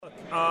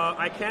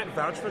I can't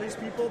vouch for these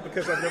people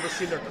because I've never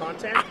seen their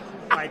content.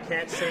 I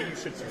can't say you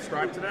should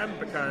subscribe to them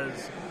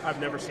because I've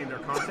never seen their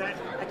content.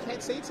 I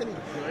can't say it's any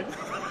good.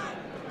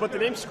 But the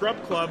name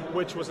ScrubClub,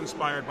 which was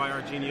inspired by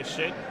our genius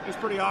shit, is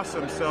pretty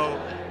awesome.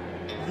 So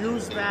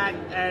use that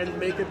and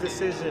make a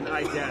decision,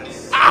 I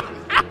guess.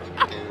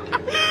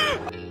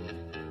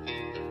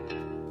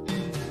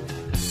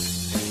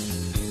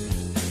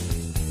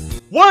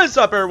 What is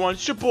up, everyone?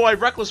 It's your boy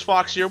Reckless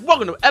Fox here.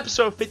 Welcome to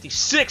episode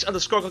 56 of the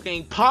ScrubClub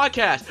Gaming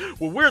Podcast,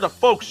 where we're the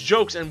folks,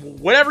 jokes, and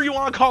whatever you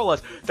want to call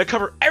us that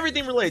cover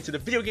everything related to the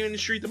video game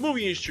industry, the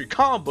movie industry,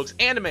 comic books,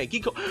 anime,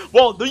 geek.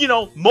 Well,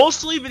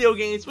 mostly video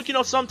games, but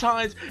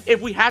sometimes if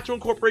we have to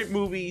incorporate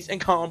movies and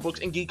comic books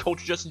and geek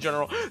culture just in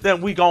general,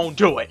 then we gon'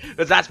 do it,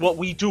 because that's what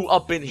we do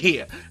up in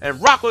here.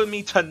 And rock with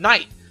me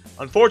tonight.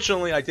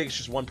 Unfortunately, I think it's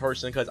just one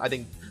person, because I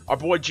think our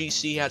boy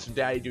GC had some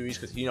daddy duties,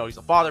 because he's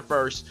a father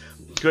first.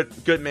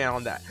 Good man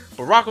on that.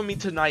 But rock with me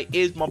tonight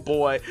is my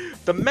boy,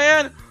 the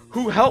man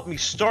who helped me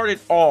start it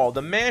all,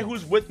 the man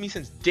who's with me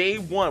since day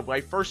one when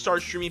I first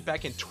started streaming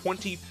back in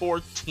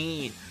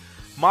 2014.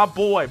 My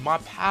boy, my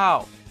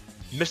pal,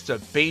 Mr.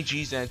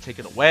 Beijing, and take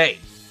it away.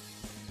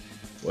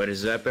 What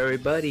is up,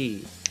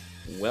 everybody?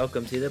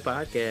 Welcome to the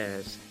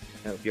podcast.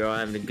 Hope you're all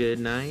having a good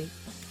night.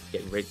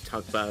 Getting ready to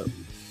talk about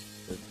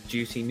the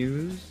juicy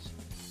news.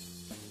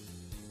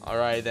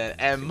 Alright then,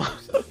 and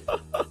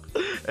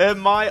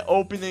my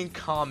opening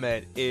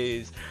comment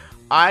is,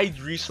 I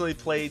recently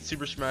played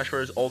Super Smash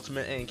Bros.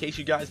 Ultimate, and in case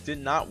you guys did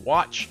not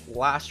watch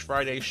last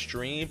Friday's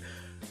stream,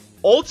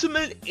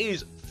 Ultimate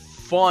is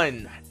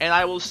fun, and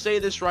I will say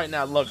this right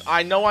now. Look,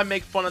 I know I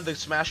make fun of the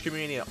Smash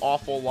community an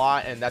awful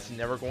lot, and that's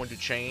never going to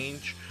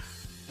change,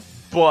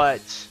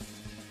 but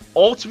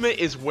Ultimate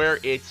is where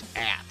it's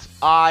at.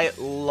 I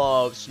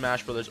love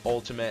Smash Bros.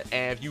 Ultimate,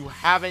 and if you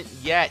haven't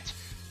yet,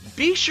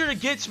 be sure to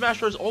get Smash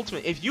Bros.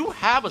 Ultimate. If you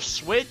have a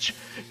Switch,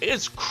 it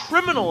is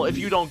criminal if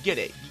you don't get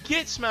it.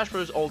 Get Smash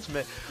Bros.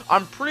 Ultimate.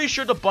 I'm pretty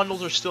sure the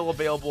bundles are still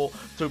available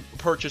to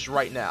purchase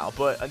right now.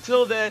 But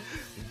until then,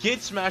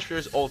 get Smash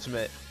Bros.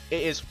 Ultimate.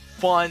 It is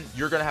fun.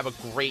 You're going to have a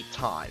great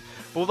time.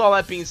 But with all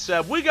that being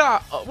said, we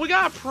got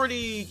a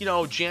pretty,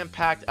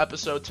 jam-packed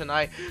episode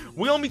tonight.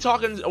 We're gonna be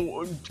talking.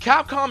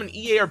 Capcom and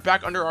EA are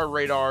back under our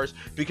radars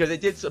because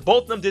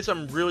both of them did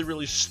something really,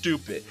 really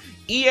stupid.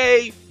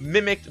 EA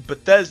mimicked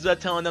Bethesda,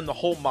 telling them to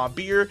hold my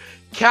beer.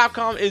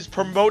 Capcom is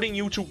promoting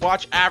you to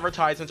watch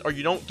advertisements or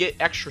you don't get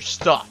extra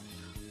stuff.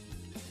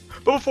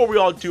 But before we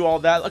all do all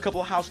that, a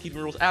couple of housekeeping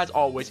rules as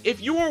always.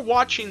 If you are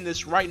watching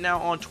this right now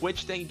on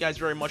Twitch, thank you guys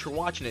very much for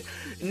watching it.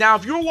 Now,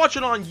 if you're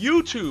watching on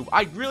YouTube,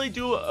 I really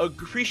do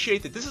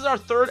appreciate that. This is our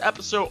fourth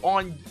episode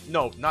on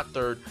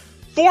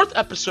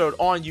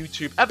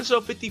YouTube.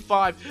 Episode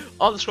 55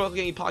 of the ScrubClub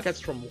Gaming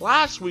Podcast from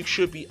last week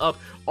should be up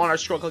on our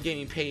ScrubClub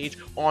Gaming page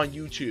on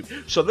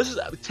YouTube. So this is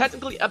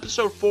technically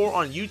episode 4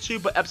 on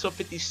YouTube, but episode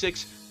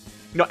 56...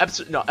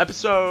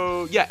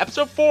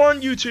 episode 4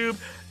 on YouTube,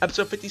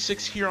 episode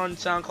 56 here on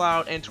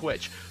SoundCloud and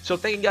Twitch. So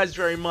thank you guys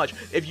very much.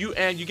 If you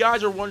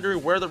guys are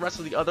wondering where the rest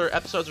of the other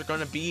episodes are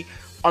going to be,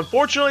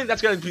 unfortunately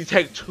that's going to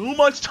take too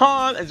much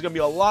time and it's going to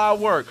be a lot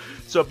of work.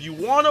 So if you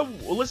want to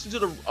listen to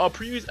the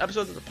previous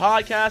episodes of the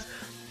podcast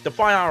to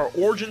find out our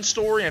origin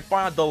story and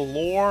find out the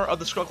lore of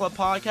the ScrubClub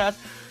podcast,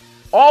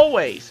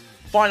 always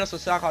find us on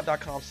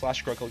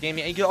SoundCloud.com/ScrubClubGaming,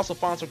 and you can also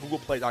find us on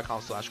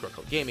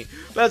GooglePlay.com/ScrubClubGaming.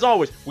 But as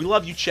always, we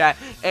love you, chat,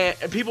 and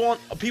people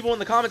in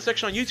the comment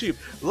section on YouTube.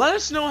 Let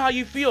us know how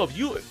you feel. If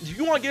you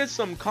want to get us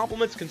some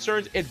compliments,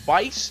 concerns,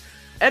 advice,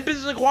 and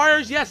business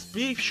inquiries, yes,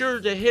 be sure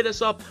to hit us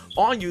up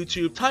on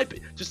YouTube.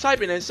 Just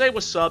type it in, say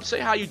what's up, say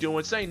how you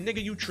doing, say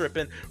nigga you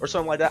tripping, or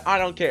something like that. I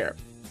don't care.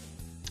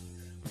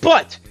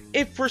 But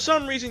if for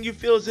some reason you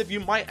feel as if you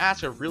might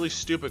ask a really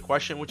stupid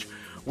question, which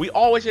we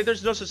always say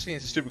there's no such thing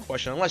as a stupid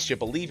question unless you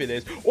believe it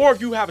is, or if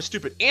you have a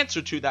stupid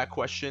answer to that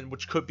question,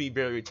 which could be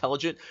very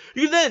intelligent,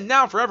 you then,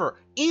 now forever,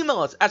 email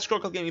us at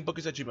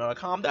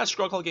ScrubClubGamingBookings@gmail.com. That's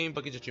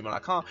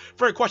ScrubClubGamingBookings@gmail.com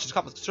for any questions,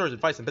 comments, concerns,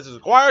 advice, and business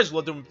inquiries. We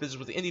love doing business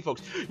with the indie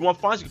folks. You want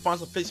to find us? You can find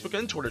us on Facebook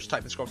and Twitter. Just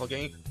type in ScrubClub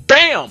Gaming.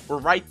 Bam! We're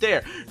right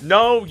there.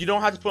 No, you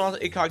don't have to put on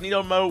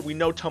incognito mode. We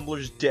know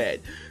Tumblr's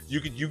dead. You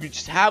could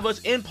just have us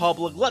in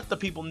public. Let the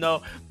people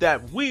know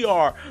that we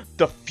are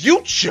the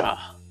future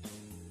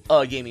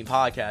gaming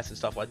podcast and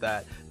stuff like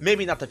that.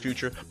 Maybe not the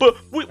future, but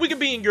we can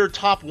be in your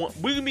top 1.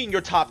 We can be in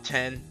your top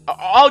 10.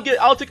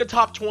 I'll take a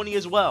top 20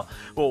 as well.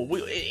 Well,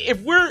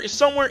 if we're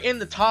somewhere in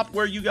the top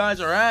where you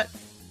guys are at,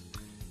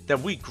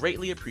 then we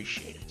greatly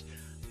appreciate it.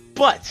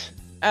 But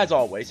as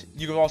always,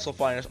 you can also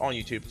find us on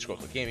YouTube, the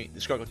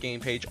ScrubClub Gaming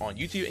page on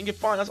YouTube, and you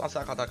can find us on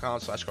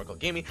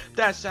SoundCloud.com/ScrubClubGaming.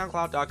 That's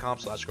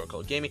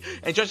SoundCloud.com/ScrubClubGaming.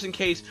 And just in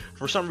case,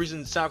 for some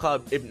reason,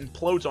 SoundCloud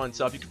implodes on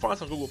itself, you can find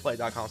us on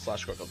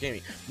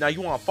GooglePlay.com/ScrubClubGaming. Now,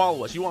 you want to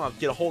follow us, you want to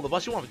get a hold of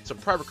us, you want some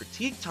private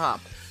critique time,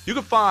 you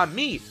can find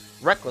me,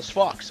 Reckless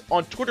Fox,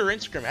 on Twitter and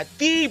Instagram at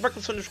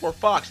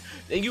 @TheReckless_Fox.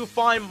 And you can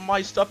find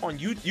my stuff on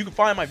YouTube. You can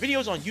find my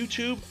videos on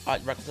YouTube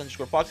at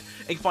Reckless_Fox.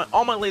 And you can find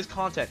all my latest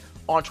content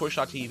on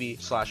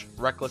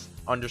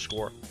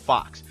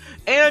twitch.tv/reckless_fox.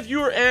 And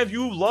if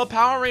you love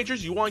Power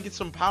Rangers, you want to get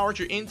some Power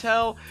Ranger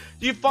intel,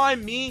 you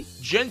find me,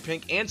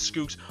 Genpink, and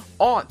Skooks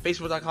on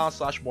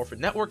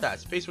facebook.com/MorphinNetwork.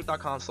 That's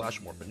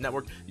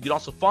facebook.com/MorphinNetwork. You can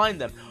also find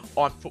them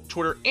on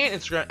Twitter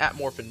and Instagram at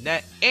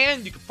MorphinNet,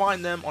 and you can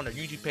find them on their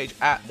YouTube page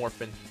at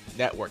Morphin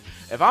Network.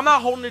 If I'm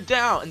not holding it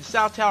down in the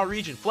South Tower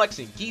region,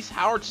 flexing Geese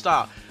Howard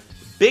style,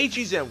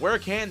 Beachies, and where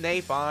can they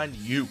find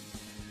you?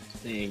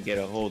 You can get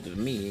a hold of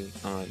me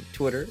on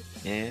Twitter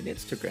and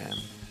Instagram.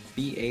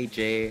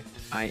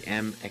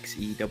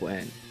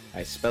 BAJIMXENN.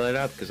 I spell it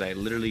out because I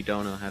literally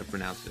don't know how to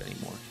pronounce it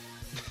anymore.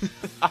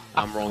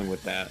 I'm rolling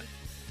with that.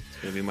 It's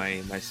gonna be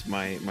my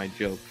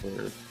joke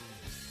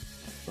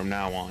from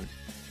now on.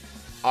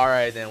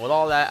 Alright then, with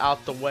all that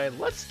out the way,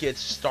 let's get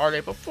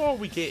started. Before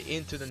we get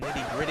into the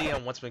nitty gritty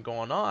on what's been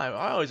going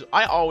on,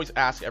 I always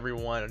ask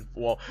everyone,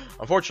 well,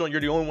 unfortunately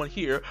you're the only one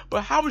here,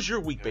 but how was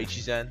your week, Beichi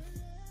Zen?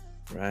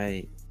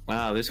 Right.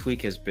 Wow, this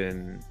week has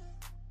been,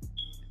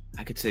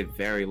 I could say,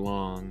 very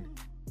long.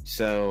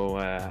 So,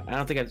 I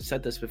don't think I've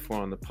said this before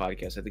on the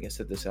podcast. I think I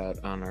said this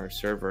out on our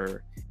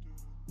server.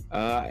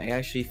 I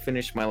actually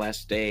finished my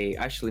last day.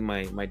 Actually,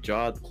 my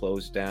job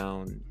closed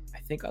down, I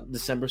think on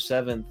December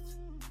 7th.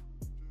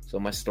 So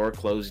my store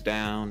closed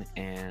down,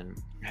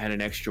 and I had an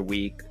extra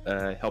week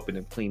helping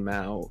to clean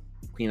out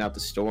the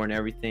store and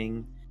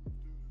everything.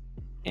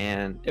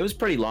 And it was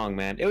pretty long,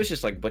 man. It was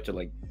just like a bunch of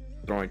like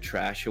throwing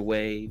trash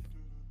away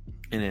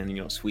and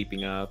then,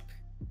 sweeping up.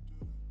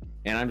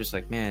 And I'm just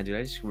like, man, dude,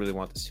 I just really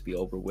want this to be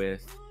over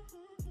with.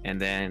 And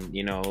then,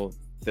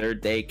 third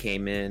day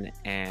came in,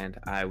 and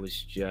I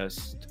was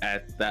just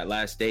at that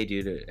last day,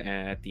 dude.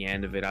 At the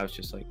end of it, I was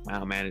just like,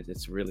 wow, man,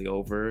 it's really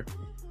over.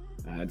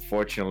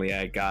 Unfortunately,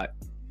 I got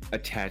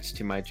attached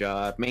to my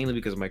job mainly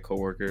because of my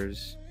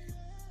coworkers.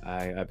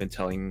 I've been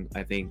telling,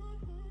 I think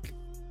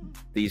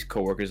these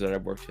coworkers that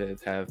I've worked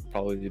with have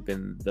probably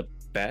been the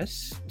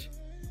best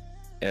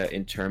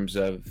in terms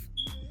of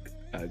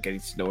getting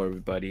to know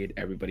everybody.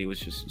 Everybody was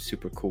just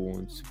super cool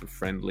and super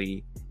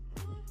friendly,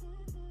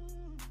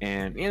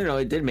 and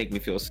it did make me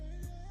feel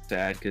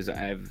sad because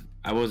I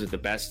wasn't the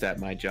best at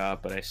my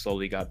job, but I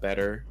slowly got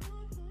better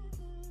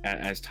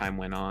as time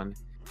went on.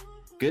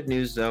 Good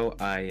news though,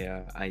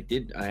 I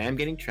am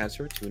getting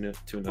transferred to another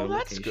location.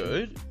 That's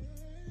good.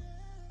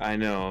 I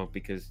know,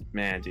 because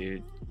man,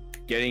 dude,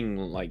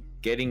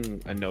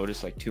 getting a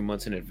notice like 2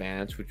 months in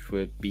advance, which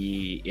would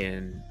be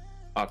in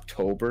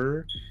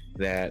October,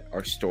 that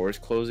our store is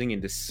closing in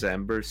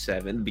December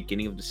 7th,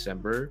 beginning of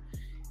December,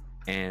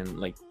 and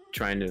like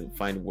trying to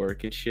find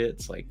work and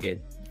shit, it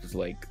was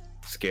like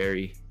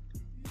scary.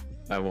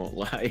 I won't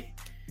lie.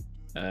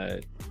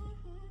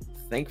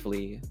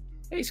 Thankfully,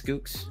 hey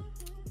Skooks.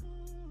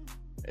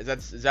 Is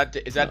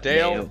that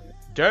Dale?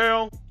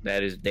 Dale?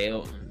 That is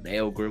Dale.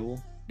 Dale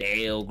Gribble.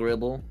 Dale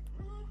Gribble.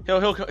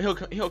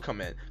 He'll come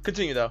in.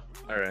 Continue though.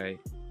 All right.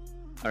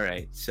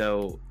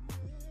 So,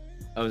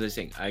 I was just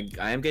saying,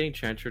 I am getting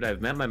transferred. I've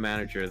met my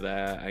manager.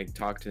 That I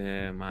talked to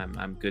him.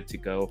 I'm good to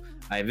go.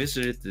 I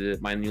visited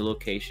my new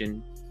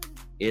location.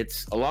 It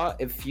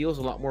feels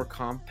a lot more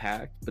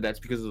compact, but that's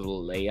because of the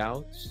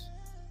layouts.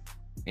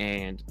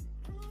 And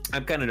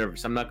I'm kind of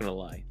nervous. I'm not gonna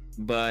lie.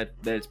 But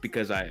that's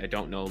because I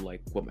don't know like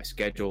what my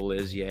schedule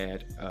is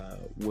yet,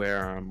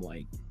 where I'm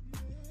like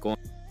going,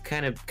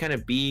 kind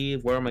of be,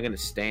 where am I gonna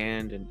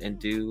stand and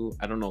do.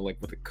 I don't know like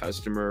what the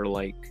customer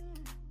like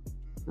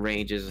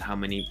ranges, how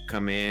many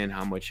come in,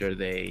 how much are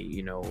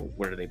they,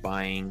 what are they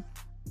buying.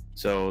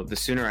 So the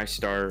sooner I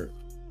start,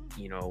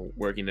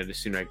 working, the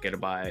sooner I get a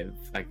vibe.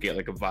 I get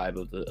like a vibe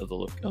of the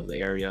look of the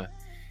area.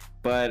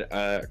 But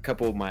a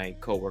couple of my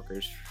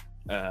coworkers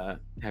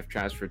have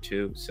transferred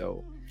too,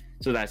 so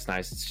that's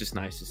nice. It's just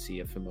nice to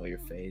see a familiar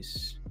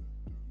face.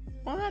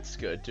 Well, that's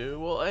good, dude.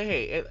 Well,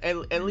 hey,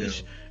 at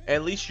least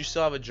you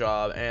still have a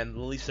job, and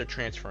at least they're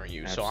transferring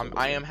you. Absolutely. So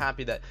I am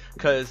happy that,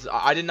 because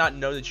I did not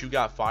know that you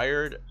got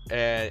fired,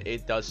 and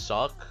it does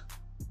suck.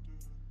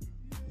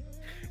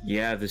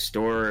 Yeah, the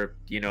store,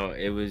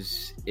 it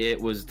was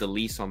the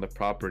lease on the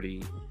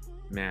property.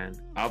 Man,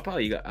 I don't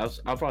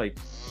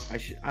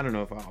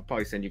know if I'll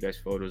probably send you guys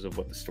photos of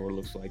what the store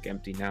looks like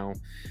empty now.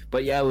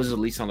 But yeah, it was a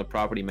lease on the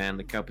property, man.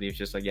 The company was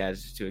just like, yeah,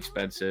 this is too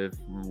expensive.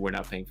 We're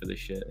not paying for this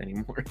shit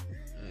anymore.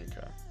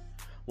 Okay.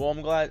 Well,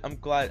 I'm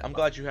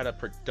glad you had a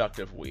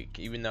productive week,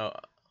 even though.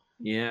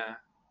 Yeah.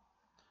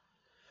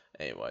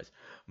 Anyways,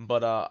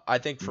 but I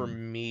think for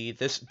me,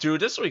 this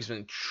week's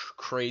been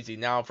crazy.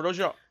 Now, for those of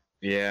y'all.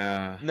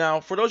 Yeah. Now,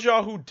 for those of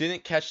y'all who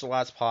didn't catch the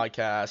last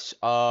podcast,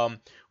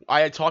 I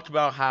had talked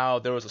about how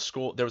there was a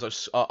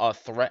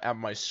threat at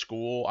my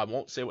school. I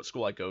won't say what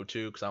school I go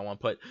to because I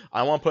want to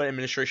put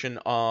administration.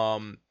 I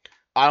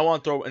don't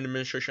want to throw an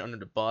administration under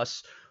the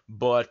bus,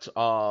 but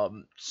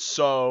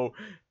so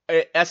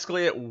it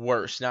escalated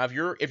worse. Now,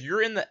 if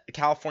you're in the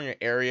California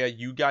area,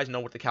 you guys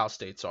know what the Cal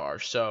States are.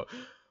 So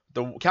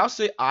the Cal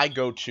State I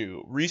go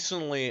to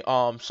recently,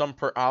 I'll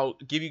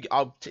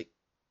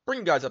bring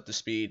you guys up to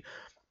speed.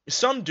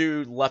 Some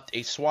dude left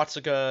a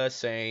swastika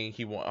saying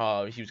he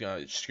was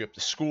gonna screw up the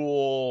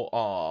school.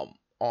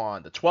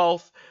 on the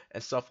 12th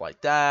and stuff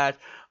like that.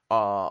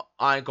 I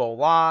ain't gonna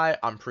lie,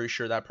 I'm pretty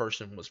sure that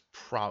person was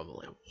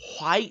probably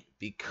white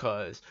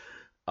because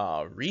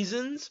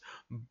reasons,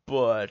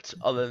 but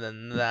other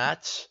than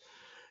that,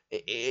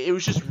 it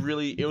was just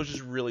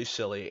really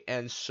silly.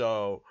 And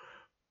so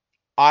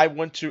I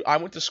went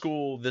to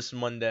school this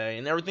Monday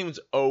and everything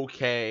was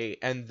okay,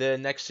 and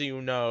then next thing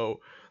you know,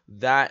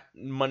 that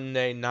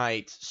Monday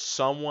night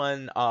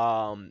someone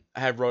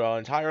had wrote an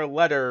entire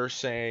letter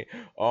saying,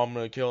 "Oh, I'm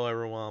gonna kill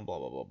everyone," blah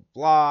blah blah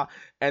blah,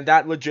 and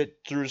that legit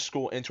threw the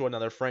school into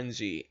another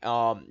frenzy.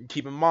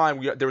 Keep in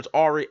mind there was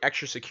already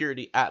extra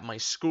security at my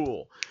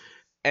school,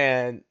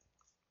 and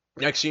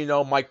next thing you know,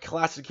 all my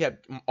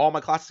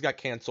classes got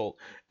canceled,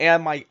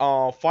 and my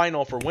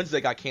final for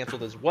Wednesday got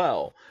canceled as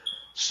well.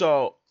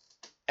 So,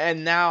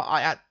 and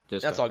now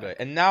that's all good.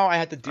 And now I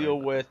had to deal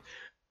with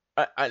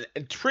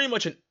pretty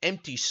much an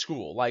empty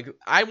school. Like,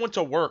 I went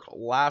to work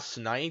last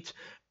night,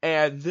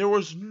 and there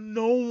was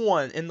no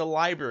one in the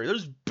library.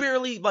 There's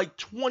barely like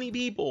 20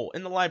 people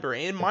in the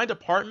library. In my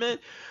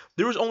department,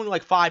 there was only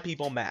like 5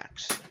 people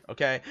max.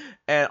 Okay,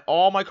 and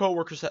all my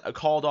coworkers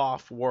called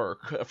off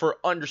work for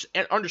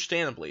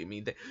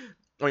understandably.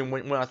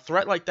 When a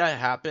threat like that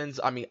happens,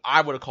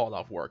 I would have called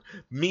off work.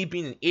 Me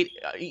being an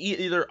idiot,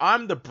 either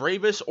I'm the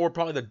bravest or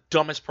probably the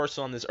dumbest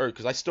person on this earth,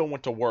 because I still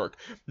went to work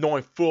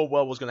knowing full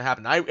well what was going to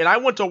happen. I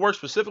went to work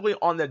specifically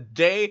on the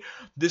day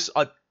this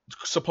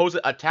supposed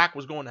attack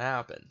was going to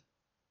happen.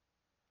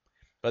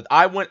 But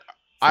I went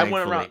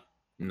around.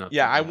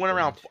 Yeah, I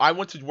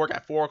went to work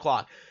at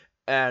 4:00,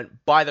 and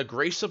by the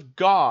grace of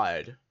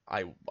God,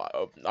 I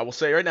will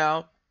say right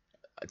now,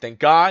 I thank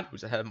God,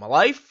 who's ahead of my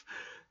life.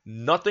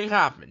 Nothing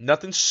happened.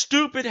 Nothing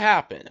stupid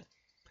happened.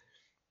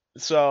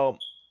 So,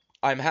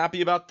 I'm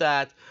happy about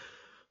that.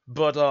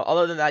 But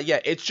other than that, yeah,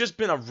 it's just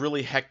been a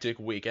really hectic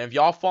week. And if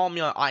y'all follow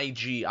me on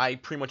IG, I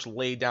pretty much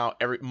laid down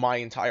my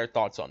entire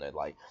thoughts on it.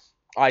 Like,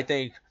 I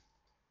think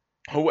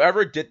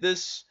whoever did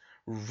this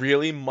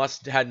really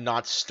had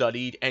not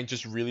studied and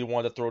just really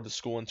wanted to throw the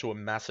school into a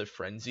massive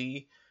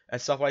frenzy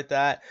and stuff like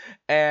that.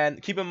 And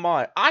keep in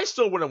mind, I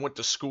still would have went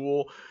to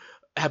school.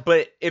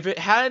 But if it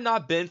had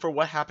not been for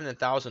what happened in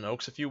Thousand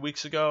Oaks a few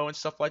weeks ago and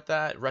stuff like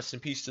that, rest in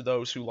peace to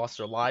those who lost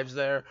their lives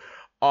there,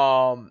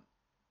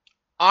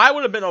 I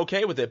would have been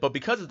okay with it. But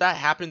because that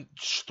happened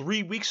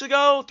 4 weeks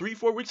ago,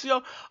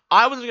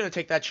 I wasn't going to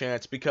take that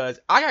chance, because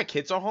I got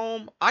kids at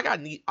home. I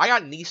got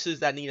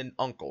nieces that need an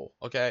uncle,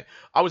 okay?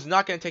 I was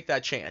not going to take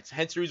that chance.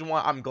 Hence the reason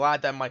why I'm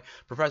glad that my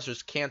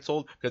professors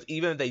canceled, because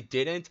even if they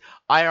didn't,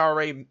 I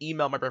already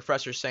emailed my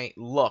professor saying,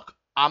 look,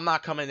 I'm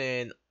not coming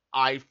in.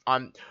 I'm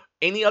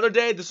any other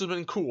day, this has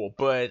been cool,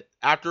 but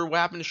after what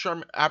happened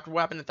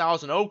to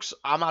Thousand Oaks,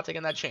 I'm not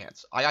taking that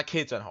chance. I got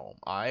kids at home.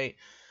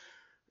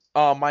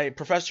 My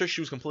professor, she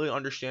was completely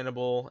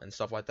understandable and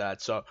stuff like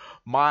that. So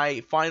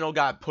my final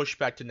got pushed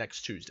back to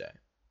next Tuesday,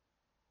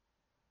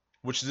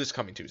 which is this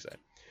coming Tuesday.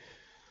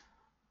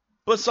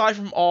 But aside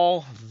from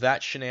all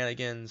that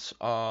shenanigans,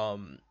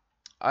 I've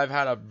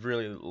had a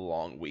really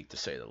long week, to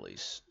say the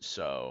least.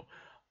 So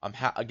I'm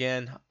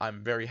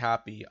very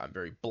happy. I'm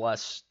very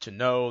blessed to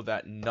know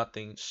that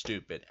nothing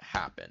stupid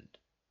happened.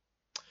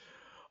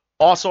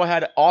 Also, I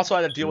had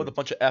to deal with a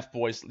bunch of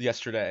F-boys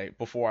yesterday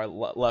before I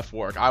left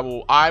work. I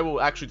will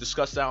actually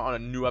discuss that on a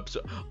new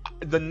episode.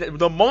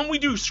 The moment we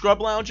do Scrub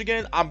Lounge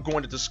again, I'm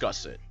going to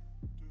discuss it.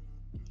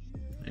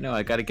 I know,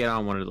 I got to get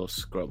on one of those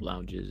Scrub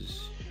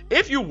Lounges.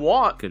 If you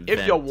want,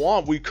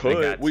 we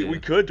could. We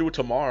could do it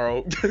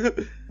tomorrow.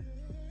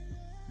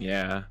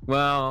 Yeah.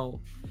 Well,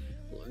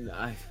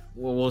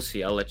 we'll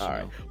see. I'll let you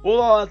know.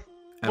 Well,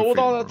 with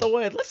all that out the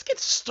way, let's get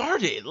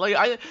started. Like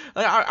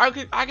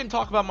I can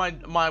talk about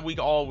my week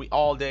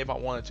all day if I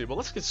wanted to, but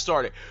let's get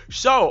started.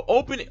 So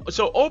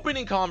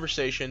opening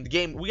conversation.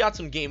 We got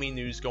some gaming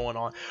news going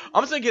on.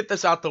 I'm just gonna get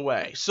this out the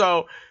way.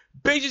 So,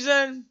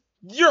 Beijing,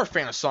 you're a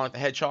fan of Sonic the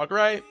Hedgehog,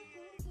 right?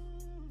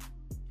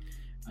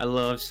 I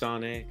love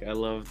Sonic. I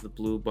love the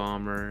Blue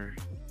Bomber.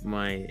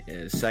 My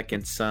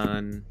second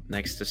son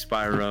next to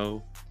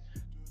Spyro.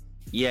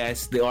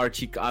 Yes, the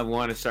Archie. I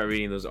want to start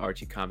reading those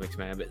Archie comics,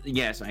 man. But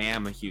yes, I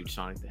am a huge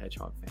Sonic the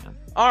Hedgehog fan.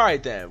 All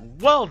right then.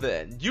 Well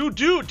then,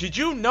 did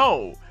you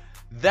know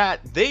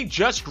that they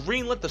just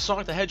greenlit the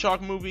Sonic the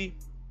Hedgehog movie,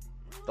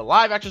 the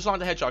live-action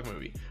Sonic the Hedgehog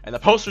movie, and the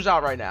poster's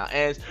out right now,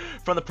 and it's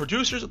from the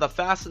producers of the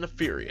Fast and the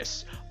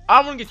Furious.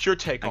 I want to get your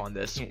take on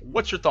this.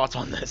 What's your thoughts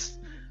on this?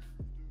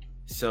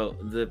 So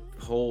the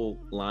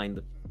whole line,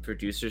 the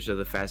producers of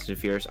the Fast and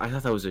Furious, I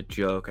thought that was a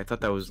joke. I thought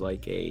that was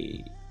like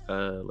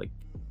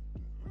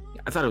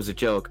I thought it was a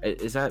joke.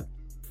 Is that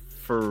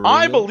for real?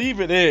 I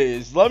believe it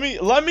is. Let me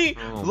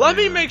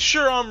make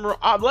sure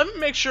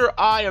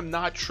I am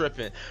not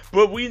tripping.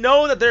 But we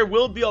know that there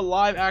will be a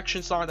live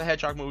action Sonic the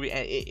Hedgehog movie,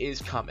 and it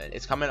is coming.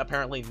 It's coming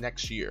apparently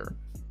next year.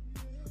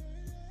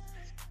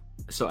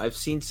 So I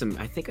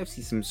think I've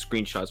seen some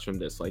screenshots from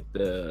this, like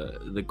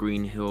the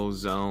Green Hill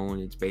Zone.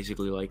 It's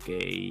basically like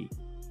we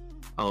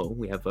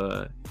have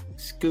a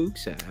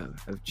Skooks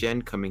of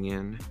Jen coming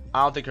in.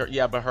 I don't think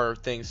but her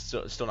thing's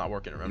still not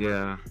working, remember?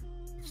 Yeah.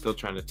 Still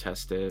trying to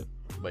test it.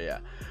 But yeah.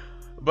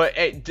 But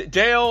hey,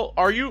 Dale,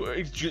 are you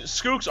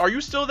Skooks? Are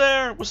you still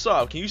there? What's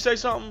up? Can you say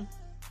something?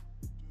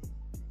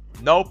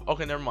 Nope.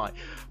 Okay, never mind.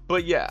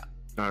 But yeah.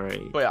 All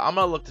right. But yeah, I'm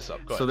gonna look this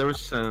up. Go ahead. So there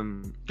was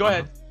some. Go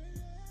ahead.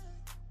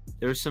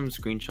 There were some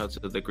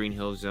screenshots of the Green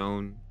Hill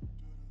Zone.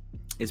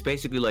 It's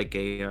basically like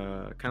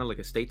a kind of like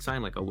a state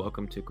sign, like a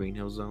 "Welcome to Green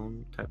Hill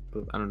Zone" type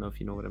of. I don't know if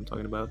you know what I'm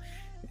talking about.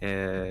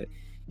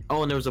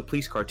 Oh, and there was a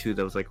police car too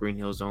that was like Green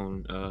Hill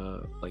Zone,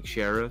 like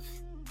sheriff.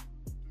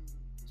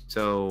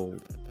 So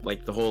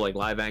like the whole like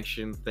live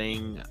action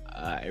thing,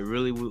 I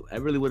really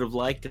would have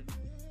liked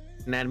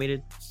an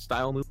animated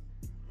style movie,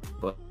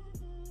 but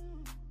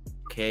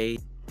okay,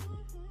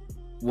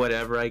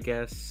 whatever, I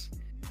guess.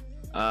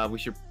 We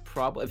should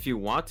probably, if you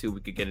want to,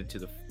 we could get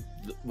into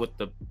what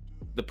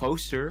the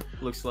poster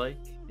looks like.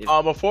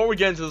 Before we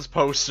get into this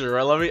poster,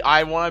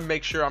 I want to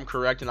make sure I'm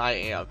correct, and I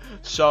am.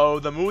 So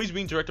the movie's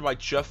being directed by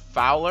Jeff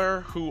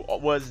Fowler, who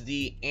was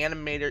the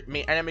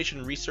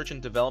animation research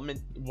and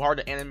development part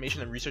of the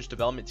animation and research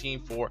development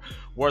team for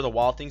Where the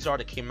Wild Things Are,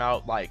 that came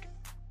out like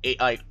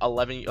 9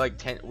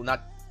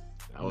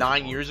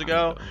 years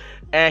ago.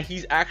 And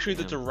he's actually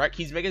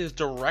he's making his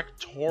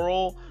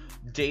directorial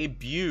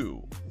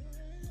debut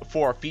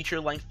for a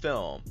feature-length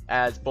film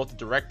as both the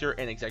director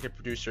and executive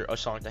producer of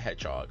Sonic the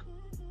Hedgehog.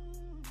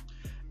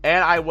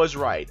 And I was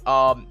right.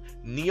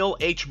 Neil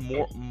H.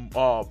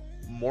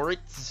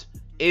 Moritz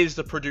is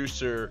the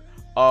producer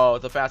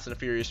of the Fast and the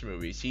Furious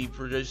movies. He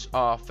produced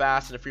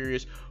Fast and the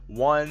Furious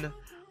 1,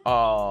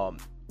 2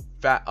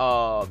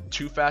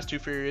 Fast, 2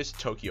 Furious,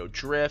 Tokyo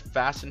Drift,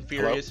 Fast and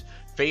Furious,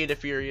 Fate of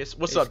Furious.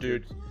 What's up,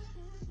 dude?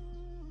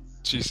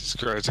 Jesus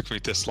Christ, it took me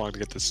this long to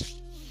get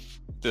this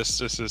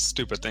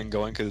stupid thing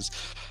going, because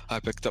I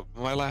picked up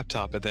my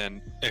laptop and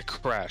then it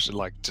crashed and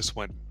like just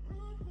went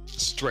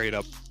straight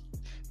up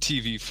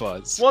TV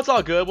fuzz. Well, it's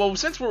all good. Well,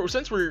 since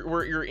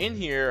you're in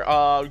here,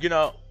 you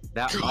know,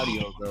 that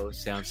audio though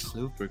sounds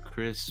super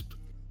crisp.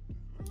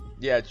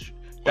 Yeah,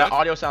 that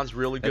audio sounds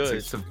really good.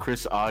 That's some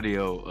crisp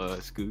audio,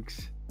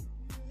 Skooks.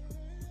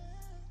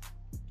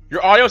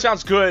 Your audio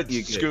sounds good,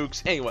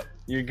 Skooks. Anyway,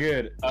 you're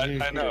good.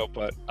 I know,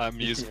 but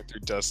I'm using it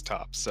through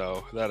desktop,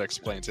 so that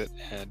explains it.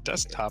 And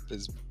desktop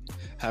is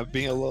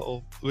being a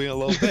little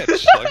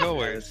bitch, like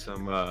always.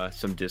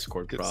 Some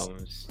Discord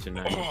problems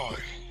tonight. Oh,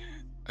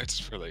 I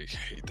just really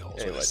hate all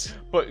this.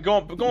 But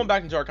going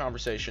back into our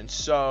conversation,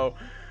 so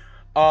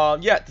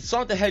yeah, the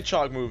Sonic the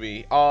Hedgehog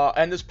movie,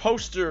 and this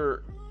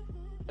poster.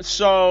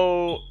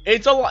 So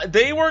it's a lot.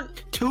 They were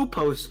two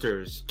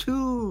posters. I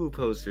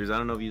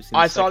don't know if you've seen.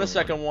 I saw the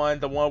second one,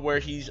 the one where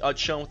he's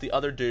chilling with the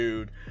other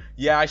dude.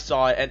 Yeah, I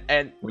saw it.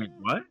 And wait,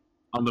 what?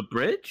 On the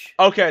bridge?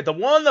 Okay, the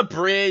one on the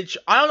bridge.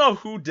 I don't know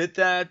who did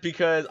that,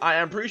 because I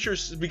am pretty sure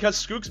because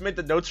Skooks made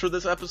the notes for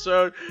this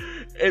episode.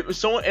 It was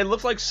someone. It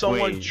looks like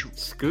someone. Wait,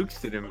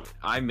 Skooks didn't.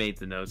 I made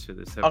the notes for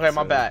this episode. Okay,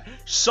 my bad.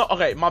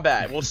 My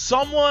bad. Well,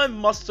 someone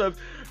must have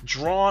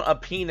drawn a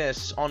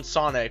penis on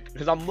Sonic,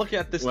 because I'm looking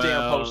at this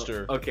damn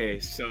poster. Okay,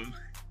 so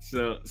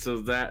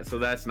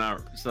that's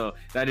not. So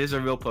that is a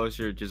real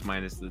poster, just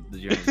minus the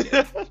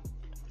giant.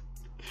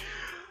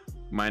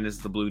 Minus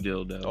the blue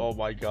dildo. Oh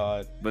my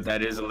god. But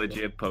that is a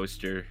legit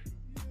poster.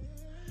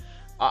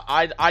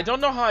 I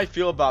don't know how I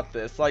feel about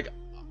this. Like,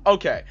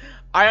 okay,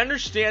 I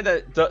understand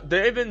that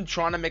they've been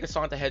trying to make a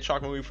Sonic the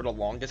Hedgehog movie for the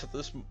longest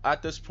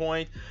at this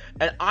point,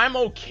 and I'm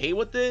okay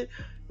with it.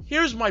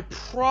 Here's my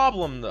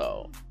problem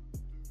though.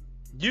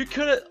 You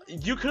could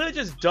have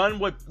just done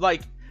what,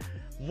 like,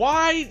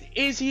 why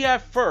is he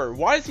have fur?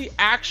 Why does he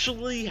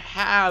actually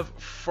have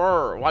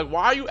fur? Like,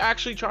 why are you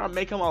actually trying to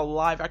make him a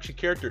live action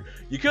character?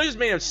 You could have just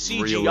made him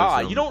CGI.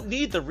 Realism. You don't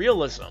need the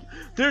realism.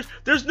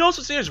 There's no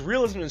such thing as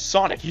realism in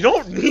Sonic. You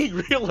don't need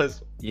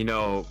realism. You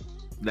know,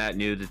 that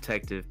new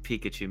Detective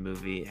Pikachu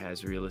movie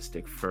has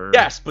realistic fur.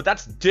 Yes, but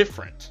that's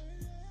different.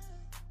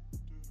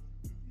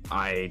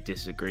 I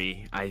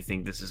disagree. I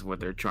think this is what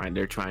they're trying.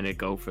 They're trying to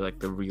go for like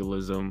the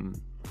realism,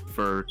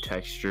 fur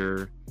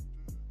texture.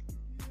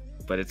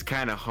 But it's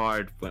kind of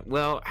hard.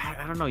 Well,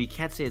 I don't know. You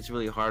can't say it's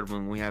really hard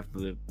when we have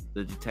the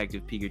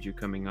Detective Pikachu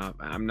coming up.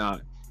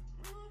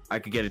 I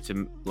could get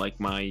into like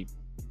my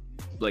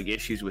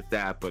issues with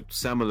that, but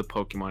some of the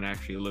Pokemon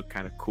actually look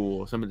kind of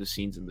cool. Some of the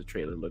scenes in the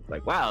trailer look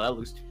like, wow, that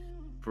looks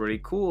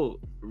pretty cool,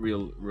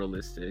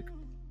 realistic.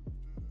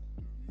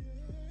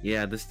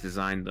 Yeah, this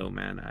design though,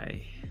 man,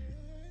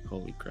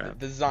 holy crap.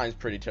 The design's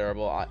pretty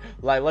terrible.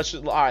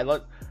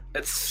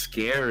 That's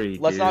scary.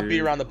 Let's not beat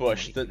around the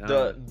bush.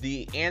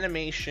 The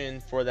animation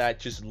for that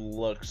just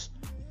looks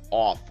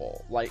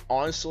awful. Like,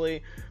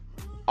 honestly,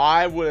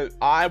 I would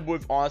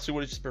honestly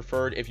would have just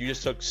preferred if you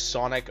just took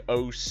Sonic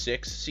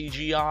 06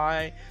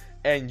 CGI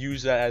and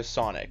use that as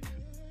Sonic.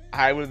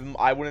 I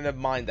wouldn't have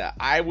mind that.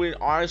 I would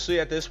honestly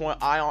at this point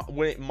I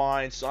wouldn't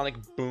mind Sonic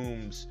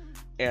Boom's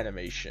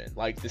animation,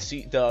 like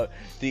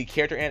the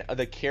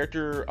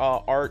character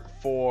art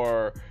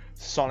for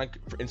Sonic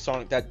in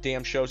Sonic, that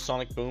damn show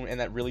Sonic Boom, and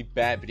that really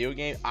bad video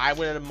game. I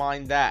wouldn't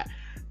mind that.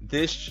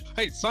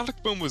 Hey,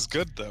 Sonic Boom was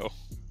good though.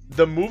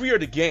 The movie or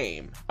the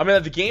game? I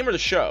mean, the game or the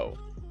show?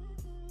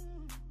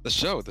 The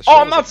show.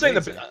 Oh, I'm not saying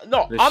amazing.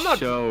 I'm not.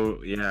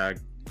 Show, yeah.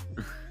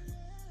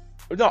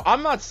 No,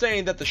 I'm not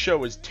saying that the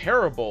show is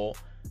terrible.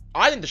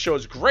 I think the show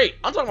is great.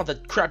 I'm talking about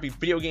the crappy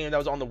video game that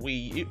was on the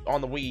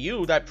Wii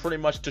U that pretty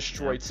much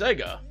destroyed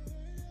Sega.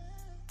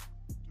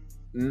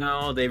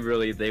 No,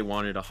 they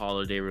wanted a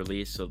holiday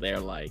release, so they're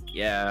like,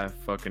 yeah,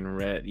 fucking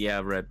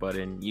red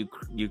button, you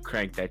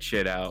crank that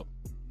shit out,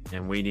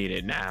 and we need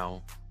it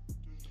now.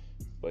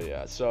 But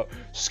yeah, so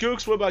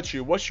Skooks, what about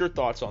you? What's your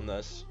thoughts on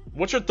this?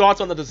 What's your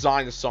thoughts on the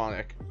design of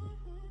Sonic?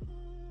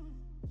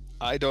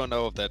 I don't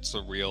know if that's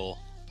a real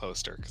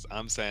poster, because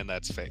I'm saying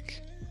that's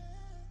fake.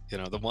 You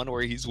know, the one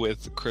where he's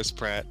with Chris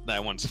Pratt,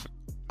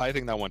 I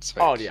think that one's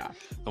fake. Oh yeah.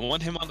 The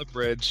one him on the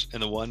bridge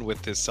and the one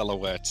with his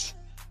silhouette,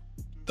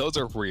 those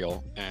are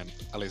real, and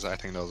at least I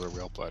think those are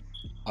real. But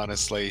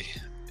honestly,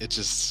 it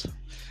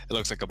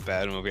looks like a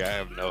bad movie. I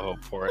have no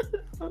hope for it.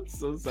 I'm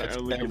so sorry. It's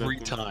every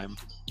time.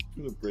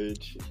 The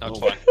bridge. Not Oh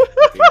fun.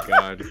 my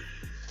god.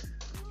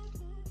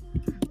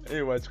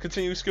 Anyways,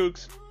 continue,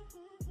 Skooks.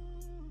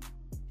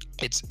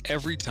 It's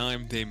every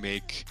time they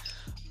make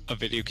a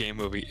video game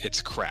movie,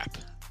 it's crap.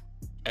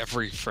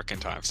 Every freaking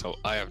time. So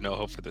I have no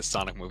hope for this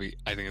Sonic movie.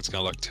 I think it's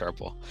gonna look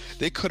terrible.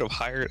 They could have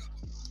hired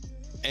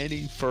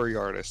any furry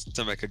artist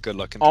to make a good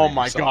looking. Oh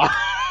my god.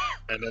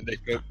 And then they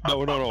could.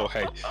 No.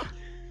 Hey,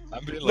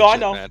 I'm being legit, No, I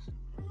know. man.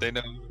 They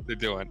know what they're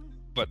doing.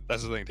 But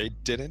that's the thing. They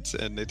didn't,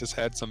 and they just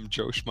had some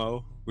Joe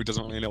Schmo who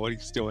doesn't really know what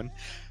he's doing.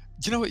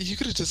 You know what? You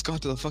could have just gone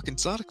to the fucking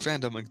Sonic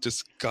fandom and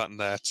just gotten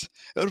that. It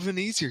would have been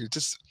easier. You know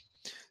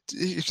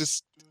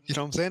what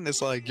I'm saying?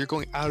 It's like you're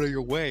going out of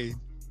your way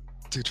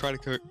to try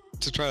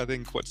to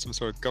think what some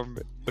sort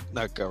of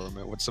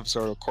what some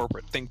sort of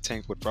corporate think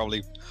tank would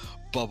probably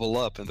bubble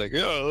up and think,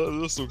 yeah,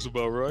 this looks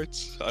about right.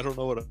 I don't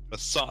know what a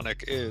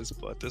Sonic is,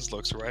 but this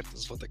looks right.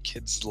 This is what the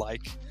kids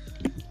like.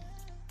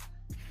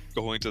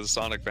 Going to the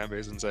Sonic fan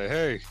base and say,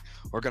 hey,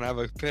 we're gonna have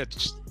a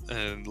pitch,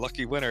 and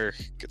lucky winner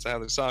gets to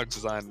have their Sonic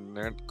design and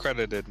they're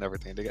credited and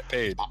everything to get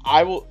paid.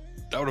 I will.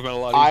 That would have been a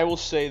lot easier. I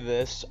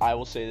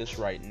will say this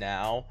right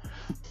now.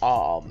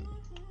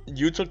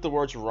 You took the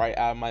words right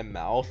out of my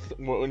mouth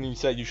when you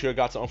said you should have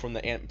got something from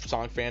the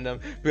Sonic fandom,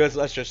 because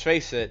let's just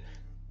face it,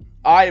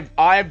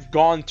 I've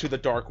gone to the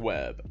dark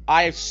web.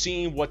 I have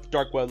seen what the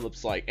dark web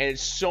looks like, and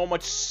it's so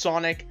much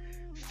Sonic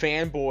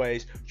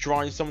fanboys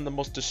drawing some of the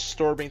most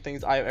disturbing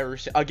things I've ever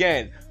seen.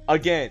 Again,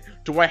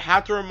 do I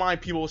have to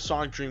remind people of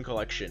Sonic Dream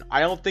Collection? I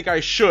don't think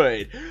I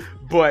should,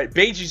 but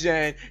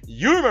Beiji-Zen,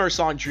 you remember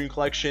Sonic Dream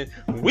Collection.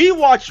 We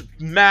watched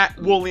Matt,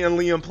 Wooly, and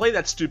Liam play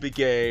that stupid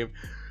game.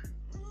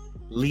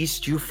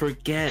 Least you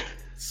forget,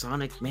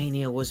 Sonic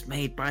Mania was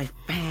made by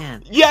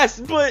fans. Yes,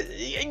 but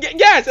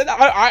yes, and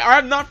I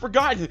have not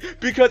forgotten,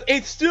 because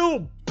it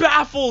still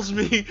baffles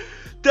me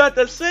that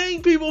the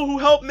same people who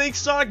helped make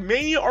Sonic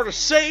Mania are the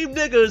same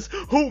niggas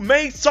who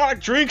made Sonic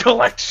Dream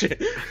Collection.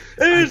 It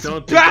is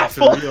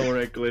baffling. That's real,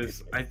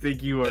 Reckless. I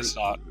think you are. It's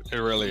not. It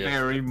really is.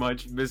 Very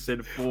much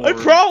misinformed. I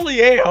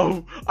probably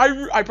am.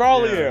 I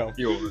probably am.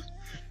 You are.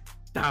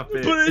 Stop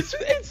it. But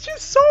it's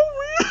just so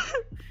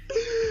weird.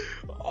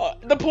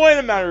 The point of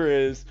the matter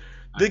is,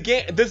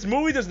 this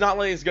movie does not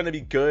look like it's going to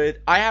be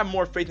good. I have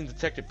more faith in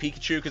Detective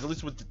Pikachu, because at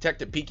least with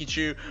Detective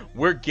Pikachu,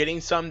 we're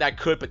getting some that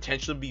could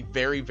potentially be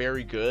very,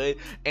 very good,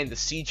 and the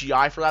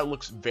CGI for that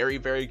looks very,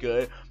 very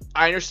good.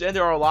 I understand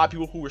there are a lot of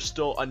people who are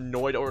still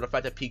annoyed over the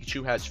fact that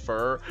Pikachu has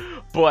fur,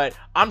 but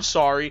I'm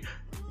sorry.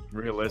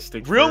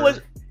 Realistic.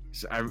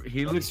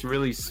 He looks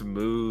really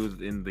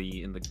smooth in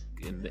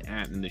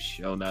the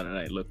show now that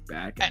I look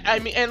back. I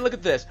mean, and look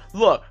at this.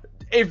 Look,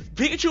 if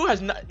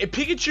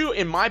Pikachu,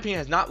 in my opinion,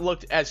 has not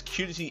looked as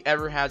cute as he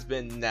ever has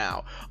been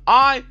now.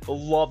 I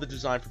love the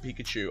design for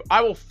Pikachu.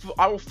 I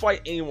will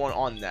fight anyone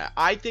on that.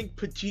 I think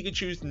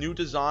Pikachu's new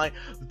design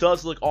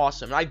does look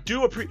awesome. And I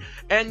do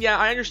and yeah,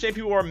 I understand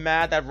people are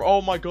mad that,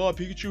 oh my god,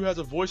 Pikachu has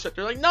a voice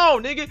actor. Like, no,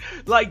 nigga.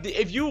 Like,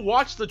 if you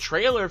watch the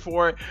trailer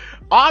for it,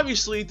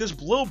 obviously this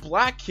blue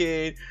black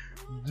kid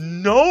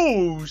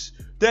knows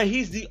that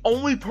he's the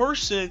only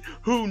person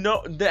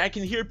that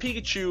can hear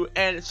Pikachu,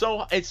 and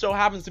it so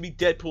happens to be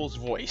Deadpool's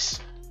voice.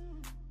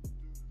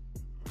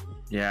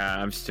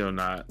 Yeah, I'm still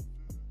not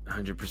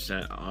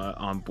 100%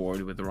 on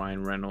board with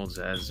Ryan Reynolds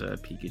as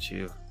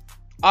Pikachu.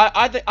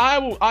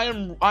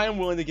 I am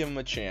willing to give him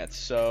a chance.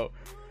 So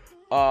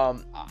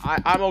I'm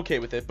okay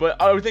with it,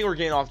 but I think we're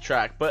getting off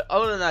track. But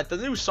other than that, the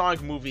new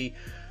Sonic movie.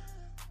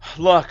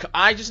 Look,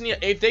 I just need,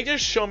 if they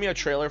just show me a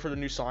trailer for the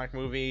new Sonic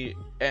movie,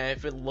 and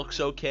if it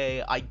looks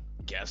okay, I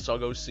guess I'll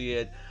go see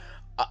it.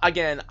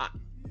 Again,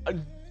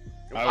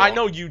 I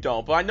know you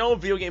don't, but I know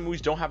video game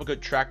movies don't have a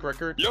good track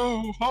record.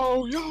 Yo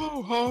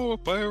ho,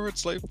 pirate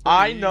slave.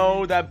 I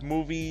know that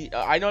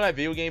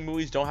video game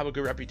movies don't have a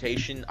good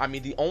reputation. I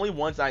mean, the only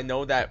ones I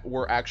know that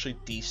were actually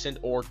decent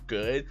or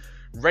good,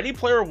 Ready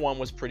Player One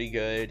was pretty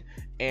good,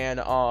 and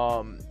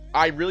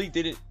I really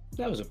didn't.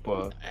 That was a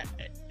bug.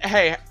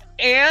 Hey.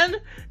 And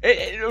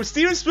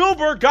Steven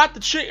Spielberg got the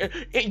chick.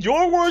 In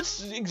your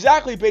words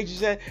exactly, Paige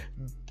said,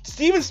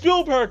 Steven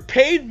Spielberg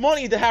paid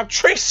money to have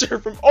Tracer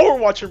from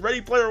Overwatch and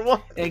Ready Player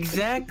One.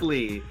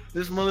 Exactly.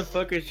 This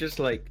motherfucker's just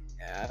like,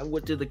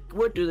 what do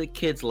the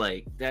kids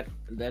like? That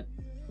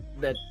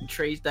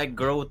Trace, that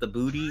girl with the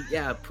booty?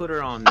 Yeah, put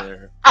her on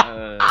there.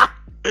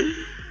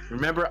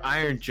 Remember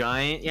Iron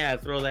Giant? Yeah,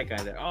 throw that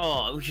guy there.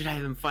 Oh, we should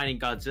have him fighting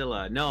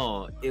Godzilla.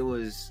 No, it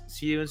was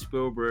Steven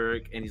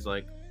Spielberg, and he's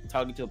like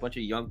talking to a bunch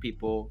of young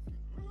people.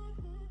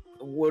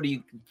 What do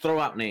you throw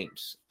out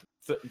names?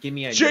 Give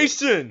me a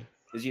Jason.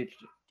 Is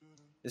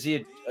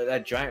he a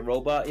giant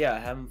robot? Yeah,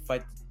 have him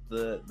fight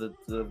the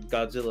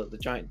Godzilla, the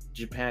giant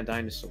Japan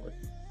dinosaur.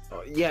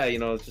 Oh, yeah, you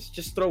know,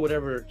 just throw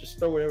whatever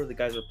the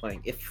guys are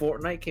playing. If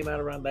Fortnite came out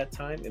around that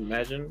time,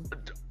 imagine.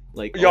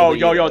 Like, yo,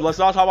 let's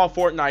not talk about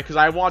Fortnite because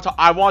I want to talk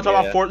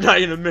about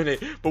Fortnite in a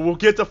minute, but we'll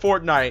get to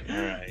Fortnite.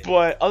 Right.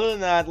 But other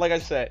than that, like I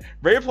said,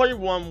 Ready Player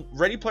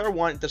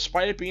One,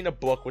 despite it being a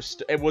book, was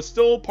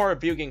still part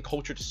of video game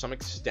culture to some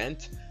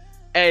extent.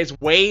 And it's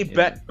way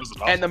better.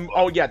 And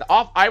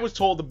I was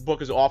told the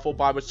book is awful,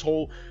 but I was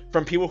told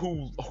from people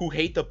who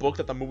hate the book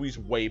that the movie's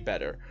way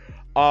better.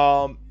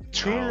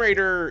 Tomb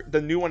Raider,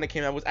 the new one that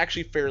came out, was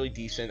actually fairly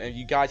decent, and if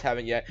you guys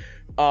haven't yet,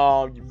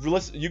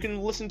 you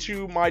can listen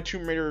to my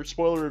Tomb Raider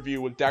spoiler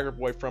review with Dagger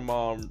Boy from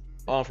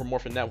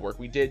Morphin Network.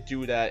 We did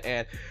do that,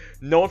 and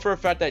knowing for a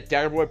fact that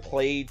Dagger Boy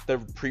played the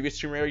previous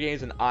Tomb Raider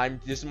games, and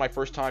this is my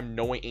first time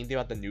knowing anything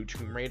about the new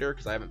Tomb Raider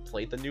because I haven't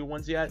played the new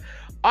ones yet.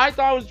 I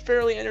thought it was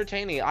fairly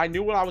entertaining. I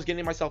knew what I was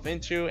getting myself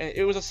into, and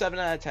it was a 7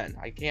 out of 10.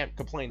 I can't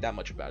complain that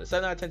much about it.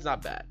 7 out of 10 is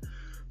not bad.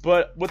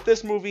 But with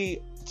this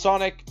movie,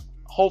 Sonic,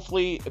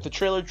 hopefully, if the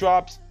trailer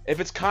drops,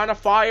 if it's kind of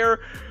fire,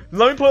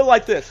 let me put it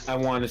like this. I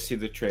want to see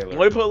the trailer.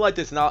 Let me put it like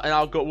this, and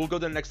we'll go to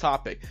the next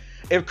topic.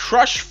 If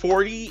Crush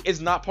 40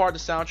 is not part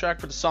of the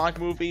soundtrack for the Sonic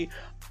movie,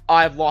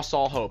 I've lost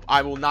all hope.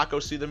 I will not go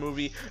see the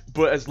movie.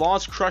 But as long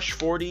as Crush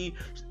 40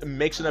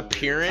 makes an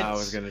appearance, I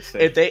was gonna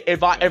say,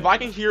 if I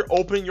can hear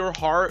 "Open Your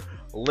Heart,"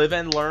 "Live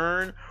and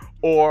Learn,"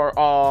 or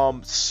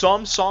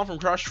some song from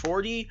Crush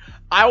 40,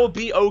 I will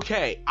be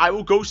okay. I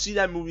will go see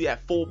that movie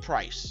at full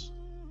price.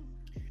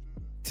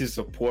 To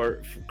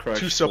support Crush 40.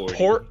 To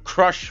support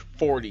Crush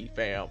 40,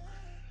 fam.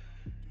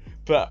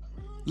 But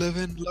live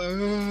and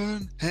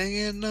learn,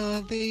 hanging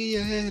on the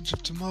edge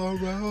of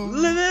tomorrow.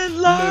 Live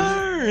and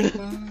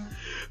learn.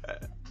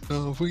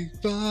 Oh, we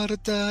da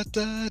da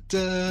da.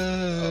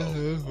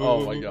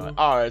 Oh my god.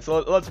 Alright, so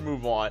let's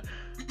move on.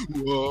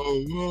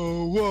 Whoa,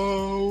 whoa,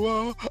 whoa,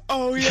 whoa.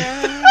 Oh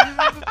yeah.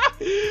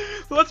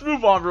 Let's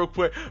move on real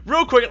quick.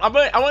 I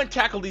want to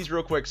tackle these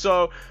real quick.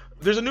 So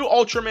there's a new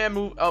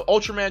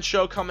Ultraman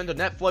show coming to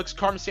Netflix.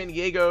 Carmen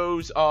Sandiego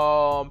is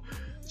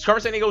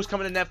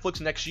coming to Netflix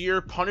next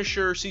year.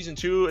 Punisher season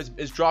 2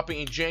 is dropping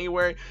in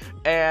January,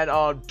 and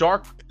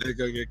Dark. They're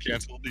gonna get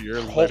canceled a year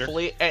later.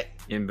 Hopefully,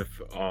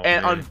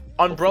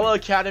 Umbrella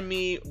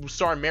Academy,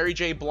 starring Mary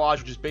J.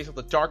 Blige, which is based on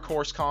the Dark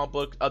Horse comic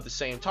book of the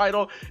same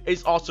title,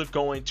 is also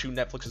going to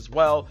Netflix as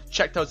well.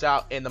 Check those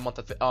out in the month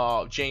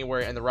of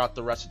January and throughout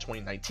the rest of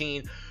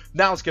 2019.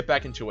 Now let's get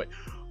back into it.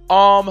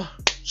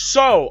 Let's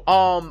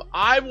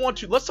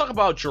talk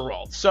about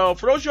Geralt. So,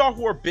 for those of y'all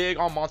who are big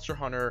on Monster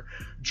Hunter,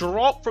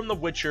 Geralt from The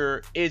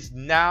Witcher is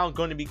now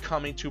going to be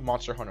coming to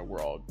Monster Hunter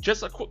World.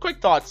 Just a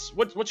quick thoughts.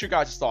 What's your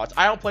guys' thoughts?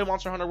 I don't play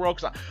Monster Hunter World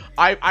because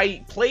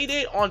I played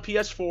it on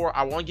PS4.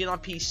 I want to get it on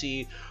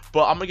PC,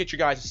 but I'm gonna get your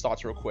guys'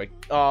 thoughts real quick.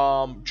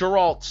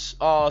 Geralt,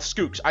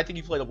 Skooks, I think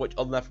you played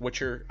enough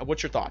Witcher.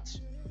 What's your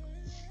thoughts?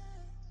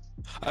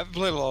 I've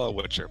played a lot of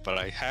Witcher, but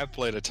I have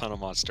played a ton of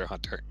Monster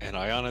Hunter, and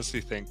I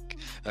honestly think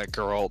that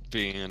Geralt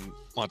being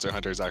Monster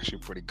Hunter is actually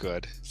pretty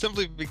good.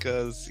 Simply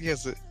because he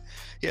has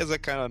a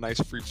kind of nice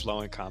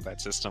free-flowing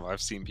combat system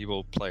I've seen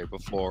people play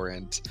before,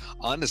 and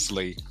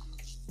honestly,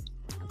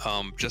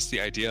 just the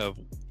idea of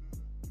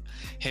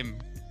him,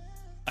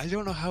 I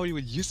don't know how he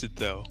would use it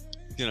though,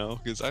 you know,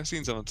 because I've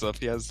seen some stuff.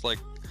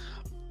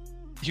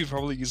 He'd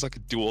probably use like a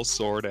dual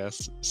sword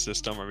ass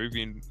system, or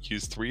maybe even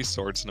use 3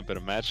 swords and a bit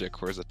of magic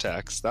for his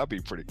attacks. That'd be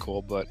pretty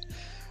cool. But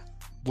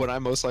what I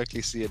most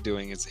likely see it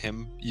doing is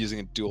him using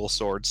a dual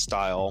sword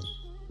style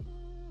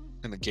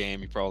in the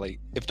game. You probably,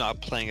 if not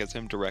playing as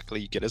him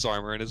directly, you get his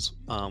armor and his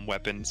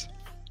weapons.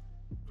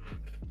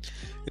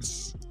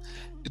 It's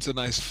a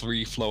nice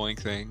free flowing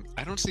thing.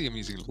 I don't see him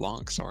using a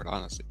long sword,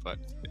 honestly, but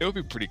it would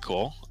be pretty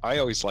cool. I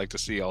always like to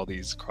see all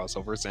these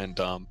crossovers, and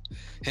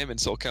him in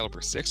Soul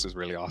Calibur 6 is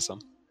really awesome.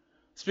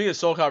 Speaking of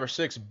Soul Calibur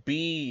 6,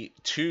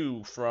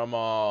 B2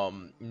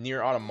 from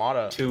Nier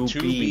Automata,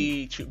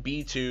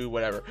 2B2,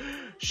 whatever.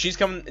 She's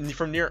coming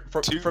from Nier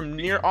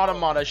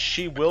Automata.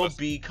 She will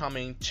be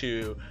coming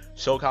to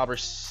Soul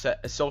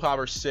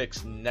Calibur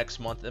 6 next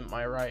month. Am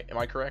I right? Am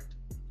I correct?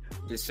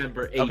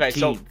 December 18th. Okay,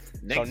 so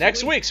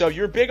next week. So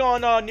you're big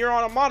on Nier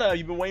Automata.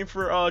 You've been waiting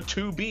for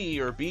 2B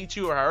or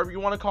B2 or however you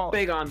want to call it.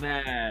 Big on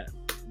that.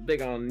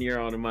 Big on Nier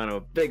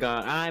Automata.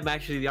 I'm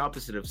actually the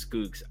opposite of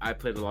Skooks. I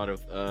played a lot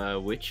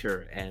of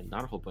Witcher and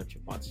not a whole bunch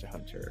of Monster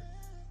Hunter.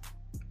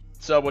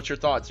 So what's your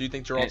thoughts? Do you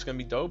think Geralt's gonna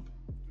be dope?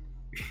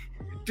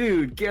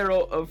 Dude,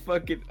 Geralt,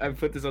 I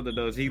put this on the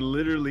nose. He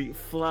literally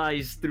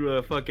flies through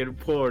a fucking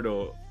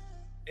portal.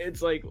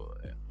 it's like,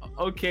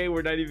 okay,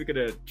 we're not even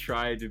gonna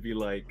try to be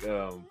like,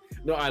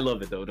 no, I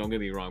love it though. Don't get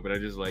me wrong, but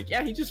I'm just like,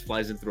 yeah, he just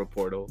flies in through a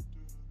portal,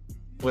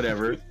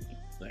 whatever.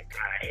 Like,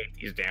 God, I hate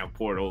these damn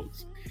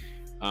portals.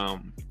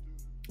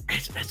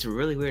 It's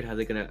really weird how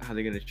they're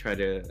gonna try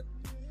to.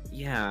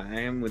 Yeah, I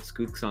am with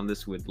Skooks on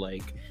this. With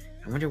like,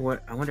 I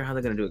wonder how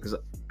they're gonna do it, because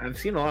I've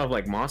seen a lot of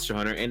like Monster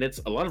Hunter, and it's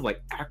a lot of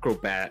like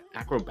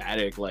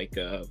acrobatic like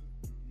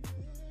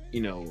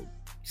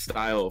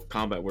style of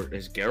combat where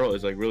his Geralt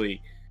is like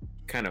really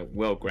kind of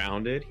well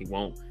grounded. He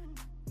won't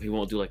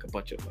do like a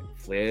bunch of like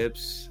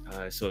flips.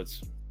 So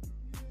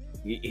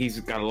he's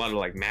got a lot of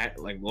like a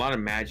lot of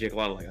magic, a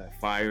lot of like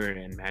fire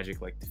and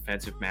magic, like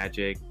defensive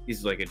magic.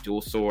 He's like a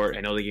dual sword.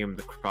 I know they gave him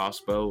the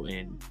crossbow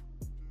in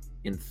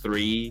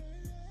 3.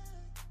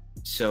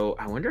 So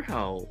I wonder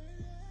how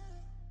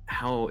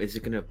is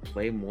it gonna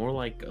play more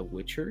like a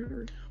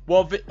Witcher?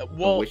 Well,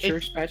 Witcher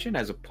expansion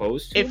as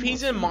opposed to if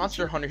he's in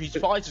Monster Hunter, he's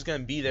probably just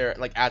gonna be there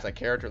like as a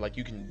character, like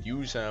you can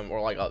use him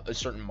or like a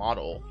certain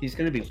model. He's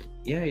gonna be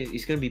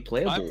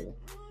playable.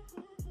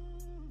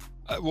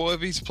 Well,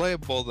 if he's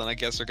playable, then I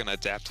guess they're gonna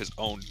adapt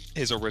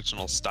his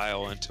original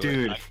style into it.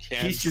 Dude,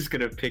 he's just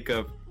gonna pick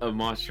up a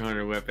Monster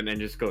Hunter weapon and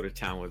just go to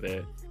town with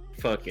it.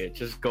 Fuck it,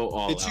 just go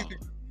all out.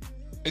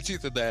 It's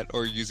either that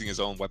or using his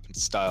own weapon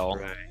style.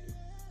 Right.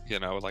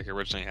 Like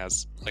originally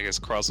has like his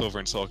crossover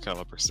in Soul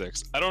Calibur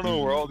 6. I don't know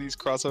where all these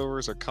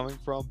crossovers are coming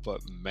from,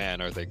 but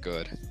man, are they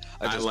good!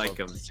 I just like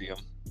them. See them.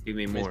 Give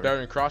me more. It's better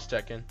than Cross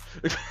Tekken.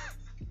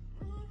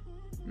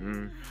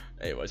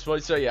 Anyways,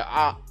 so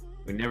yeah,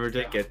 we never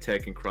did get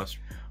Tekken Cross.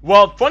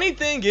 Well, funny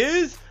thing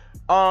is,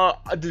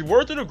 the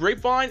word through the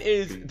grapevine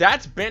is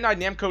that's Bandai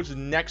Namco's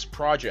next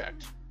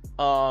project.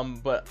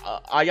 But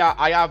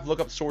I have look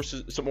up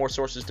some more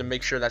sources to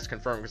make sure that's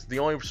confirmed, because the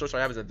only source I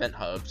have is Event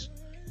Hubs.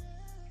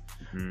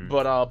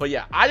 But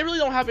yeah, I really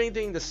don't have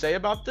anything to say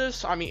about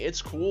this. I mean, it's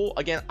cool.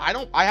 Again,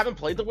 I haven't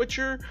played The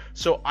Witcher,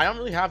 so I don't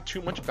really have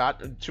too much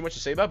to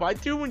say about it, but I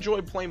do enjoy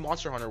playing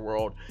Monster Hunter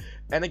World.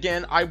 And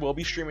again, I will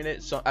be streaming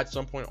it at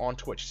some point on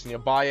Twitch. So you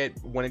can buy it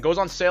when it goes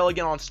on sale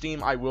again on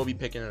Steam. I will be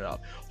picking it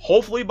up.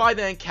 Hopefully by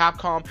then,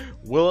 Capcom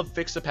will have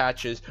fixed the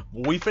patches.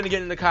 We finna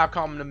get into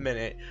Capcom in a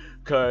minute,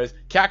 because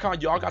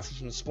Capcom, y'all got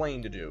some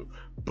explaining to do.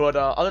 But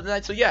other than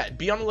that, so yeah,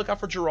 be on the lookout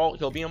for Geralt.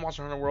 He'll be in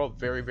Monster Hunter World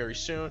very, very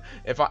soon.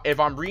 If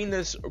I'm reading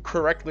this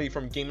correctly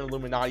from Gaming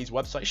Illuminati's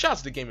website,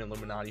 shouts to Gaming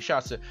Illuminati,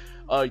 shouts to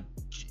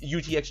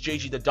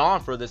UTXJG the Don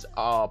for this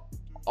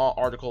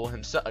article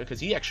himself,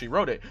 because he actually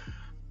wrote it.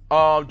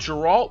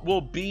 Geralt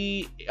will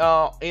be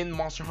in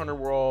Monster Hunter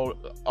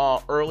World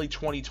early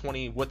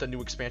 2020 with the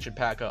new expansion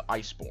pack,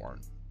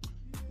 Iceborne.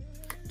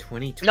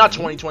 2020? Not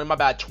 2020, my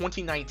bad.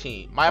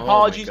 2019. My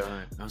apologies. Oh my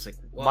God. I was like,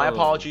 whoa. My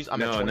apologies. I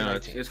meant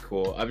 2019. No, it's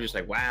cool. I'm just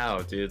like,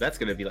 wow, dude, that's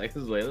gonna be like,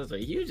 this is a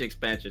huge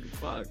expansion.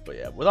 Fuck. But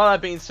yeah, with all that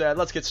being said,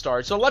 let's get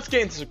started. So let's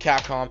get into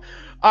Capcom.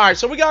 All right,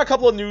 so we got a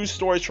couple of news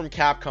stories from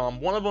Capcom.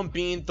 One of them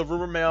being the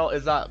rumor mill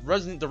is that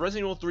the Resident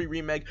Evil 3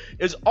 remake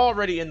is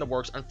already in the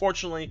works.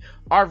 Unfortunately,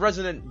 our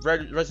Resident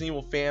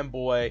Evil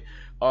fanboy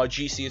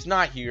GC is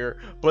not here,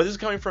 but this is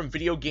coming from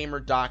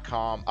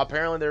videogamer.com.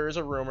 Apparently, there is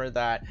a rumor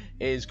that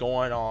is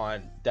going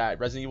on that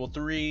Resident Evil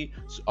 3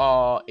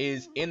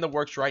 is in the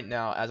works right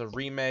now as a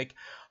remake,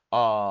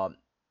 and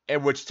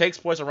which takes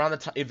place around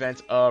the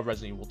events of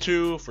Resident Evil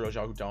 2, for those of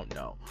y'all who don't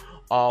know.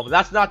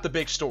 That's not the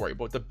big story,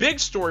 but the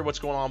big story, what's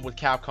going on with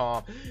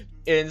Capcom,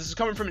 and this is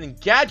coming from an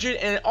Engadget,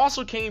 and it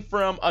also came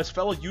from a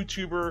fellow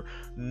YouTuber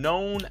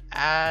known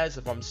as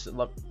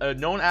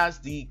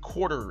the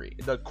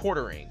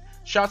Quartering.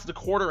 Shouts to the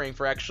Quartering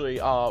for actually,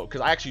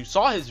 because I actually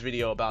saw his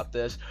video about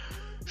this.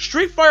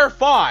 Street Fighter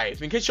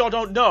 5, in case y'all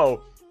don't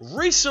know,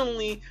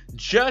 recently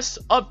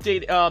just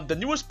updated. The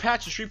newest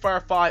patch of Street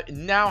Fighter 5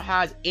 now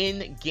has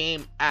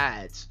in-game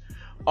ads.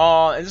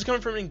 And this is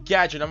coming from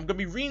Engadget. I'm gonna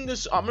be reading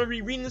this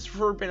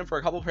for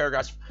a couple of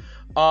paragraphs.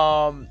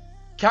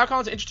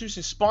 Capcom's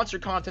introducing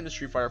sponsored content to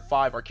Street Fighter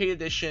 5 Arcade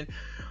Edition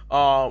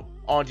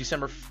on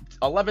December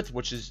 11th,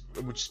 which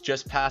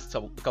just passed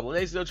a couple of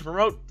days ago, to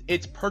promote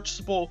its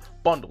purchasable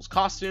bundles,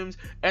 costumes,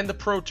 and the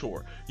Pro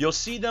Tour. You'll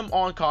see them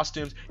on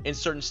costumes in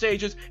certain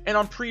stages and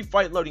on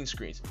pre-fight loading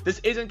screens. This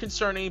isn't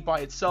concerning by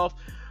itself,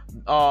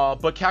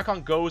 but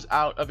Capcom goes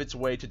out of its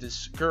way to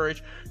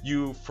discourage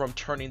you from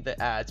turning the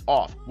ads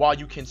off. While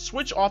you can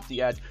switch off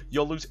the ads,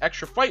 you'll lose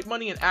extra fight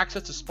money and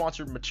access to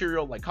sponsored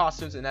material like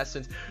costumes. In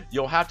essence,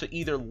 you'll have to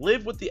either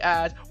live with the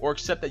ads or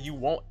accept that you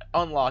won't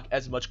unlock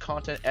as much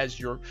content as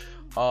your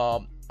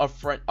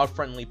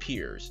friendly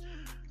peers.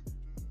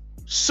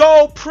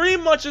 So pretty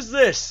much is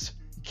this.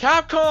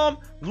 Capcom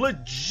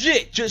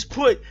legit just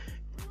put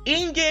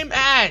in-game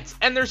ads,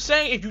 and they're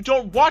saying if you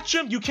don't watch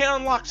them, you can't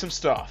unlock some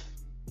stuff.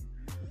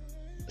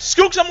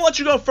 Skooks, I'm gonna let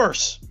you go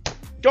first.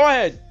 Go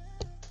ahead.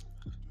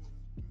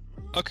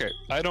 Okay,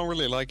 I don't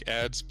really like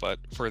ads, but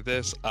for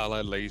this, I'll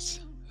at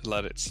least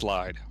let it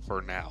slide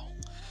for now.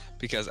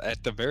 Because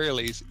at the very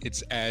least,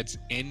 it's ads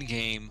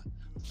in-game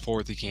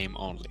for the game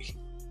only. You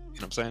know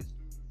what I'm saying?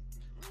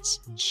 It's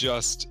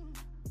just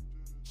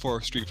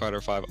for Street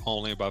Fighter 5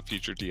 only about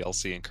future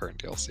DLC and current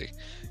DLC. You know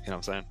what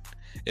I'm saying?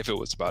 If it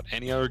was about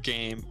any other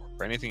game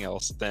or anything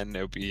else, then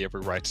it would be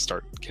every right to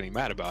start getting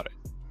mad about it.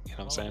 You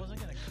know what I'm saying?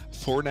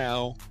 For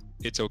now,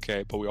 it's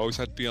okay, but we always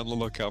have to be on the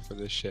lookout for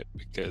this shit,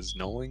 because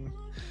knowing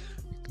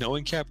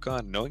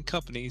Capcom, knowing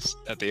companies,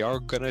 that they are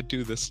gonna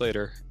do this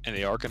later, and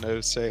they are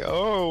gonna say,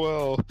 oh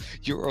well,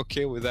 you're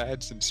okay with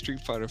ads in Street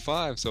Fighter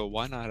V, so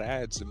why not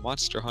ads in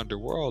Monster Hunter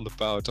World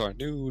about our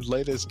new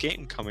latest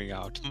game coming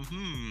out?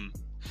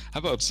 How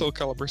about Soul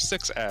Calibur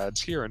 6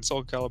 ads here in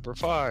Soul Calibur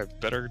 5?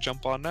 Better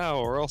jump on now,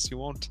 or else you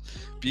won't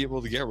be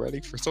able to get ready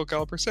for Soul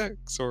Calibur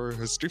 6 or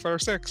Street Fighter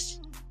 6.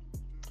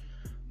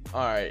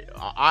 All right,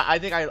 I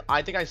think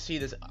I see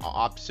this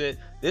opposite.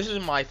 This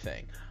is my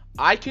thing.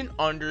 I can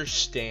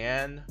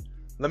understand.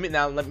 Let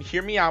me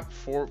hear me out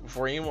before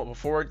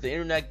the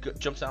internet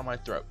jumps down my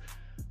throat.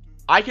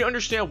 I can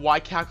understand why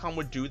Capcom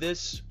would do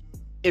this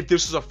if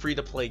this was a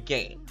free-to-play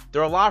game.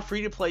 There are a lot of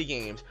free-to-play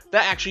games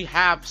that actually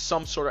have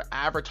some sort of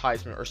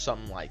advertisement or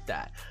something like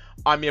that.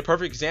 I mean, a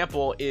perfect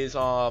example is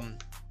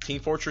Team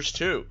Fortress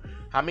 2.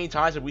 How many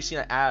times have we seen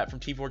an ad from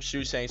Team Fortress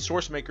 2 saying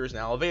Source Maker is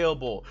now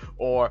available,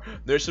 or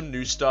there's some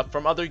new stuff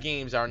from other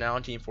games that are now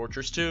in Team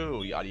Fortress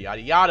 2, yada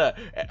yada yada.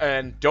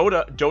 And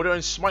Dota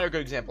and Smite are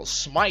good examples.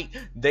 Smite,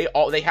 they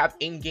have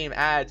in-game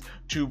ads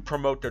to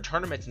promote their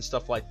tournaments and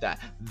stuff like that.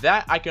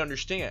 That I can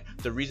understand.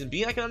 The reason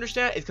being I can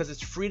understand is because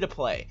it's free to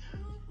play.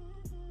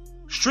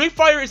 Street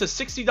Fighter is a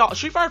 $60.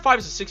 Street Fighter 5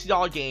 is a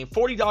 $60 game.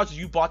 $40 if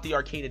you bought the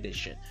arcade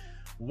edition.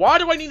 Why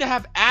do I need to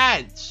have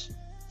ads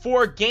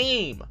for a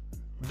game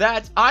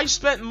that I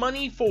spent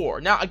money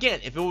for? Now, again,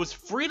 if it was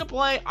free to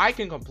play, I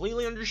can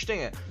completely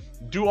understand.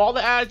 Do all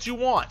the ads you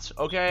want,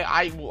 okay?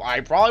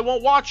 I probably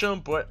won't watch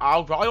them, but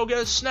I'll probably go get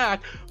a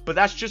snack, but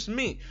that's just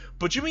me.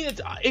 But you mean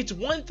it's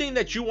one thing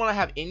that you want to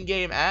have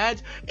in-game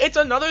ads. It's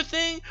another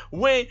thing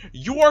when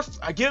you are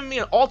giving me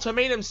an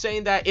ultimatum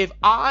saying that if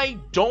I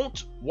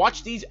don't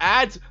watch these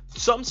ads,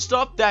 some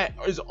stuff that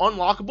is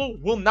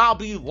unlockable will now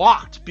be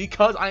locked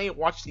because I ain't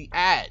watched the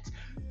ads.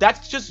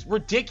 That's just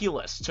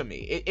ridiculous to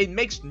me. It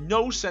makes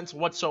no sense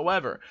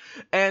whatsoever.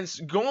 And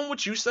going on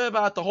what you said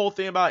about the whole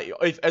thing about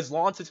if as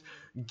long as it's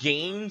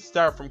games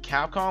that are from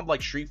Capcom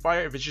like Street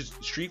Fighter, if it's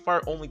just Street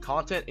Fighter only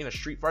content in a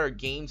Street Fighter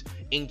games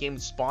in-game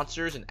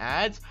sponsors and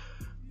ads,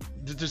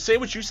 to say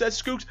what you said,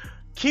 Scoops,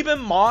 keep in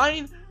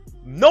mind,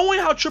 knowing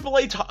how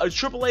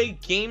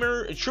AAA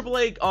gamer and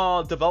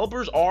AAA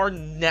developers are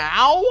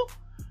now,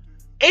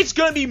 it's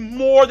going to be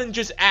more than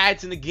just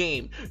ads in the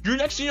game.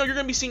 Next thing you know, you're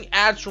going to be seeing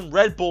ads from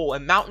Red Bull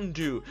and Mountain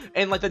Dew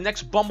and like the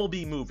next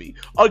Bumblebee movie.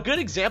 A good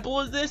example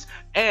of this,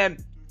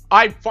 and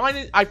I find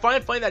it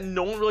funny that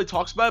no one really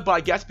talks about it, but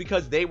I guess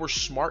because they were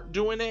smart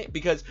doing it,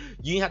 because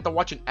you didn't have to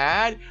watch an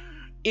ad.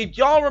 If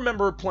y'all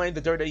remember playing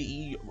the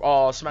WWE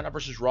SmackDown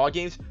vs. Raw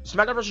games,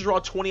 SmackDown vs. Raw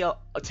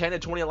 2010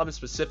 and 2011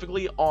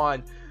 specifically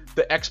on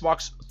the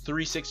Xbox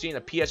 360 and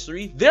the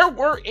PS3, there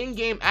were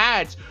in-game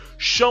ads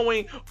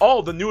showing,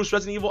 oh, the newest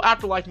Resident Evil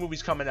Afterlife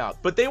movie's coming out.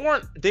 But they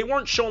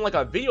weren't showing like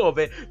a video of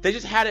it. They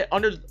just had it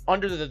under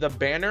the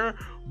banner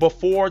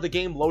before the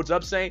game loads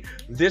up saying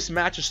this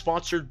match is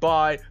sponsored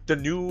by the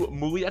new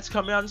movie that's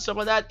coming out and stuff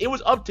like that. It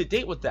was up to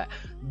date with that.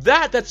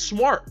 That's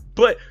smart.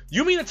 But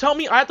you mean to tell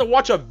me I have to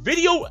watch a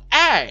video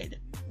ad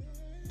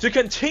to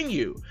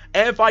continue?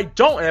 And if I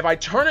don't, and if I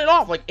turn it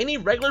off like any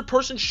regular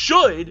person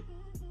should,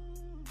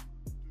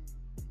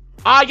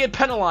 I get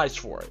penalized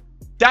for it.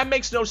 That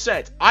makes no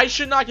sense. I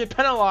should not get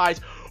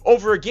penalized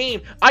over a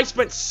game I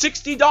spent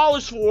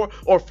 $60 for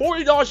or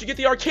 $40 to get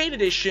the arcade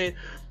edition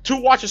to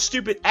watch a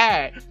stupid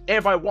ad. And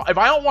if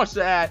I don't watch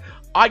the ad,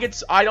 I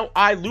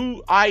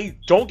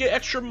don't get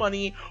extra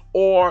money,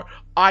 or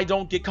I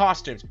don't get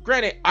costumes.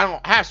 Granted, I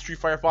don't have Street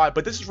Fighter 5,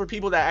 but this is for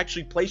people that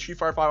actually play Street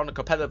Fighter 5 on a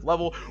competitive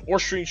level or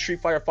stream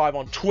Street Fighter 5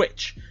 on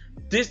Twitch.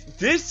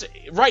 This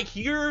right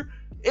here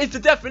is the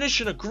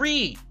definition of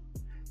greed.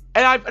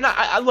 And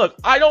I look,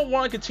 I don't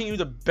want to continue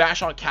to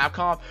bash on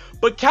Capcom,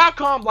 but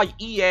Capcom, like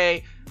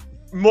EA,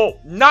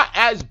 not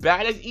as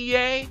bad as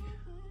EA,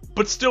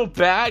 but still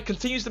bad,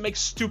 continues to make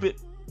stupid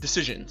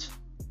decisions.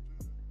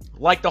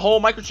 Like the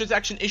whole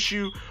microtransaction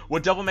issue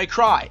with Devil May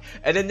Cry.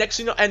 And then next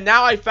thing you know, and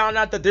now I found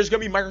out that there's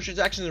going to be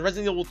microtransactions in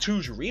Resident Evil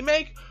 2's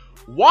remake.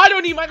 Why do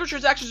I need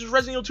microtransactions in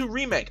Resident Evil 2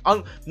 remake?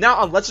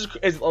 Now, unless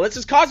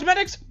it's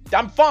cosmetics,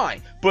 I'm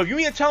fine. But if you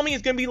mean to tell me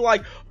it's going to be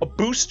like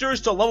boosters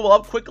to level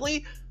up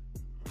quickly,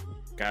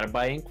 gotta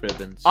buy ink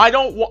ribbons. I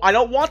don't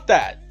want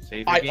that.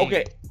 Save the game.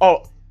 Okay.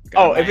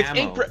 If it's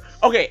ammo.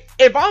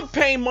 if I'm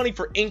paying money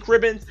for ink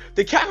ribbons,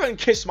 the Capcom can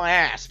kiss my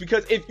ass.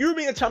 Because if you're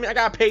mean to tell me I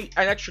gotta pay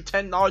an extra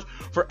 $10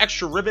 for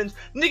extra ribbons,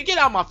 nigga, get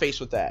out of my face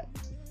with that.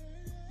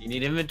 You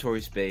need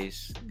inventory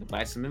space. You can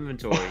buy some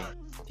inventory.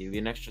 Give you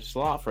an extra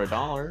slot for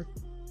 $1.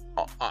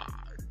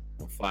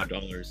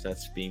 $5.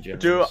 That's being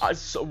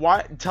generous.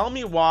 Dude, tell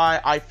me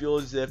why I feel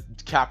as if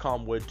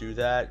Capcom would do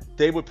that.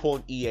 They would pull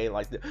an EA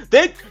like that.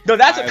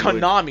 That's a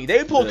Konami. They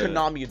would pull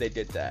Konami if they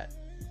did that.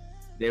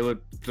 They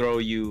would throw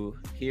you,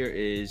 here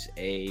is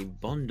a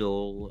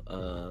bundle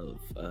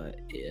of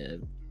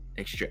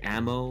extra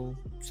ammo,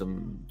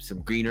 some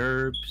green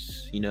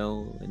herbs,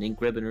 an ink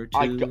ribbon or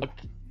two.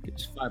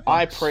 It's $5.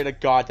 I pray to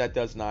God that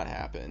does not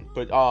happen.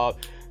 But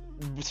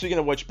speaking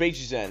of which,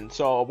 Beijing's in.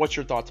 So what's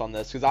your thoughts on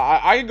this? Because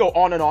I could go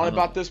on and on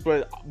about this,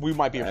 but we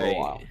might be here for a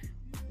while.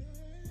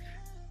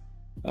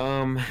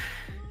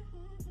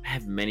 I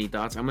have many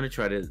thoughts. I'm gonna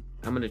try to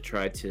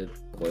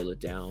boil it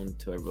down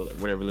to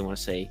what I really want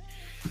to say.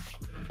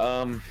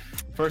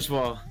 First of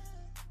all,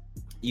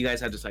 you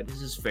guys have to decide,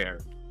 this is fair.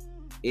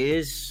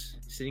 Is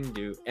sitting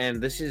due, and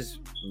this is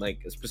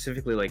like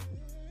specifically like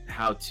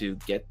how to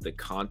get the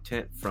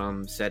content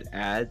from said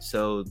ad.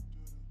 So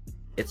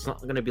it's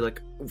not going to be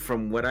like,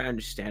 from what I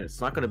understand,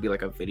 it's not going to be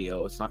like a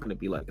video. It's not going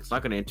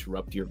to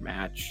interrupt your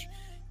match.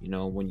 You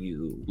know, when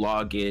you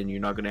log in,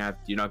 you're not going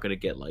to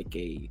get like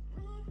a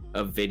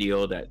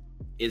video that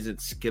isn't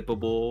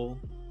skippable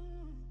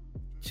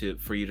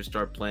for you to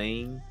start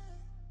playing.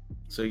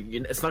 So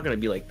it's not going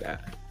to be like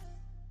that.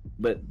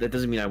 But that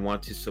doesn't mean I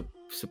want to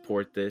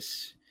support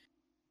this.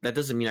 That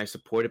doesn't mean I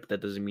support it, but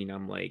that doesn't mean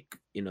I'm like,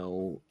 you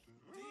know,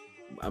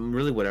 I'm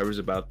really whatever's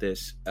about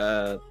this.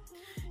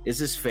 Is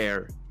this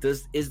fair?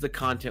 Is the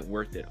content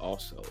worth it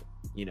also?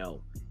 You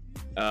know,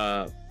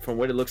 from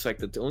what it looks like,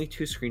 the only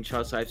two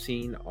screenshots I've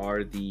seen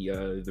are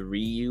the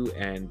Ryu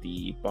and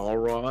the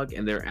Balrog,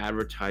 and they're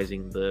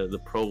advertising the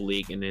Pro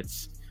League, and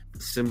its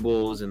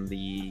symbols and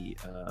the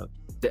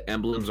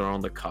emblems are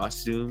on the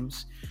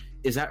costumes.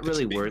 Is that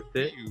really worth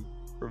it?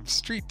 From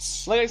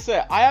streets. Like I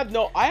said, I have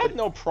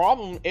no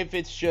problem if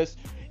it's just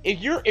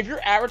if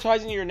you're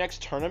advertising your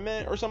next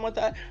tournament or something like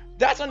that.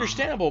 That's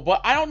understandable,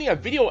 but I don't need a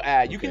video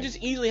ad. You can just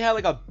easily have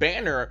like a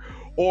banner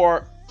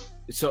or.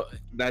 So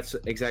that's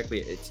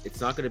exactly it.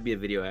 It's not going to be a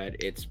video ad.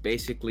 It's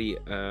basically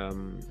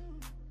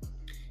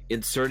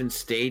in certain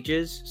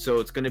stages. So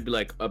it's going to be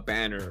like a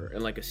banner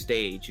and like a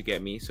stage. You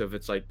get me? So if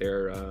it's like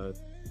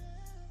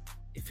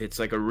if it's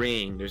like a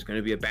ring, there's going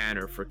to be a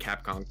banner for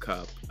Capcom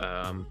Cup.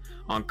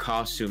 On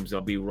costumes, they'll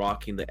be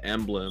rocking the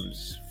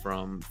emblems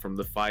from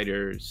the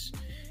fighters,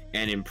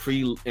 and in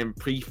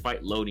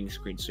pre-fight loading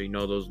screens. So you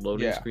know those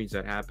loading screens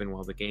that happen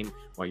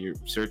while you're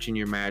searching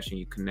your match and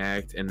you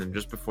connect, and then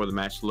just before the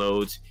match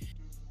loads.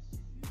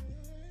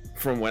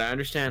 From what I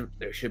understand,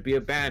 there should be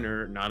a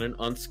banner, not an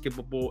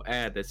unskippable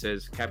ad that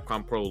says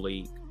Capcom Pro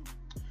League.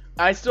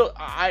 I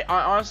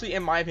honestly,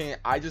 in my opinion,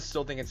 I just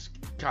still think it's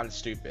kind of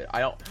stupid.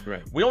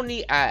 We don't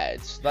need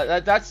ads.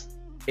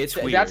 It's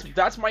weird.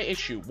 That's my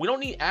issue. We don't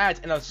need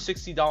ads in a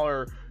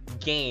 $60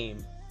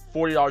 game.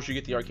 $40 you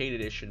get the arcade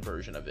edition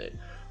version of it.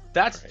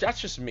 That's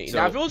just me. So,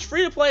 now if it was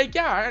free to play,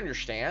 yeah, I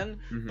understand,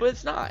 but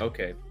it's not.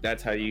 Okay,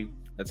 that's how you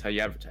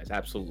advertise.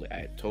 Absolutely,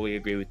 I totally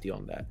agree with you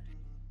on that.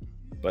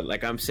 But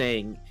like I'm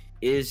saying,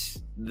 is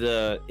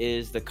the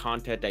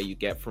content that you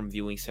get from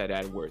viewing said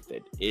ad worth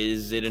it?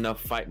 Is it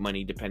enough fight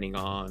money depending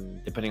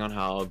on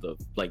how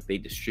they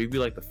distribute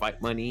like the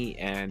fight money,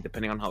 and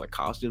depending on how the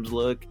costumes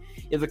look?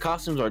 If the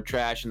costumes are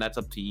trash, and that's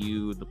up to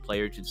you, the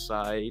player, to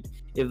decide.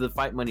 If the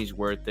fight money's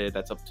worth it,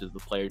 that's up to the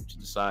player to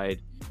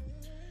decide.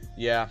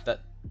 Yeah,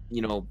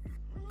 you know,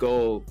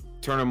 go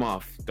turn them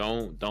off.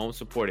 Don't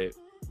support it.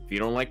 If you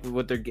don't like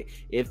what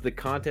if the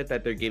content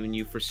that they're giving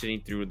you for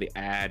sitting through the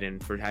ad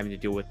and for having to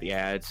deal with the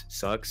ads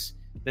sucks,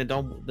 then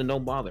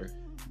don't bother.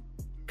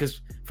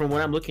 Because from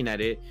what I'm looking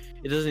at it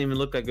doesn't even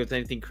look like there's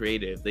anything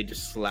creative. They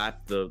just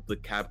slapped the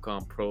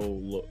Capcom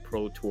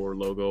Pro Tour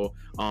logo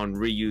on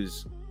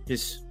Ryu's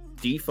his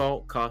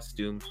default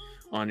costume,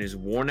 on his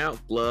worn out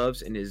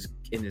gloves and his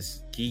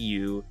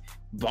Giyu.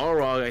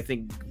 Balrog, I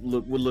think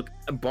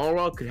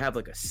Balrog could have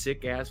like a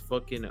sick ass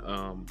fucking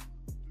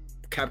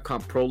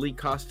Capcom Pro League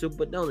costume,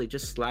 but no, they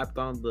just slapped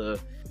on the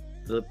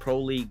Pro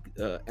League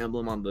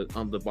emblem on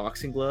the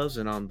boxing gloves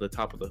and on the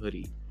top of the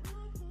hoodie.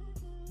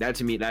 That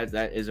to me,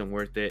 that isn't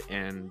worth it.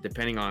 And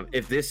depending on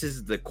if this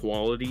is the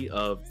quality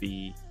of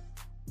the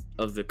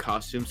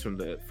costumes from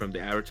the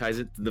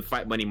advertisement, the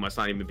fight money must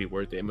not even be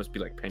worth it. It must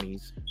be like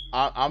pennies.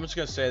 I'm just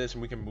gonna say this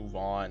and we can move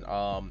on.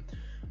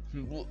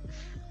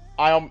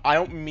 I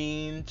don't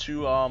mean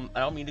to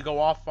go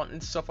off on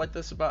and stuff like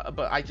this but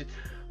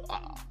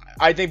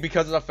I think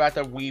because of the fact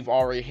that we've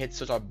already hit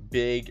such a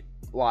big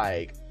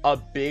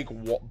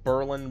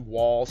Berlin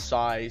Wall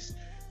sized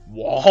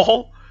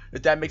wall,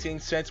 if that makes any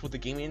sense with the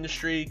gaming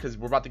industry, because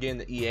we're about to get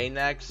into EA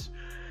next,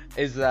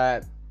 is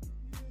that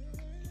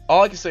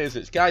all I can say is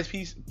this: guys,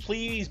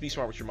 please be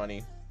smart with your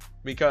money,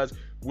 because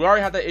we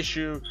already had that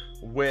issue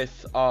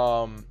with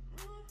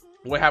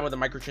what happened with the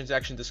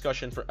microtransaction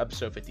discussion for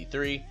episode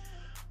 53.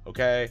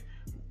 Okay,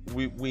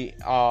 we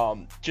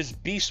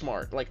just be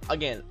smart. Like,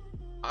 again,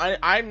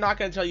 I'm not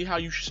going to tell you how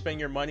you should spend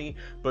your money,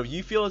 but if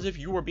you feel as if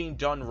you were being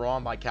done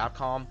wrong by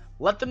Capcom,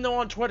 let them know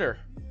on Twitter.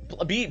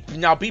 Be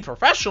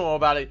professional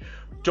about it.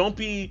 Don't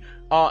be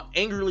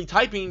angrily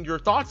typing your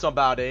thoughts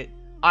about it.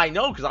 I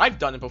know, because I've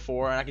done it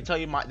before, and I can tell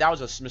you that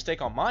was a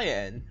mistake on my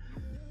end.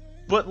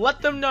 But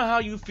let them know how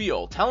you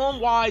feel. Tell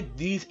them why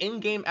these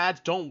in-game ads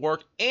don't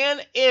work,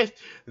 and if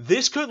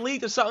this could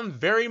lead to something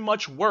very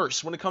much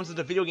worse when it comes to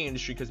the video game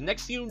industry. Because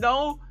next thing you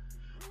know,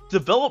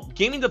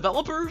 gaming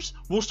developers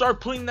will start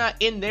putting that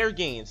in their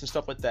games and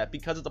stuff like that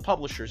because of the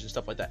publishers and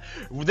stuff like that.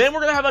 Then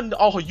we're gonna have a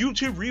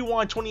YouTube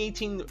Rewind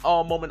 2018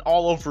 moment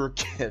all over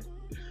again.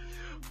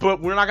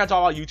 But we're not gonna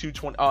talk about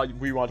YouTube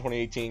Rewind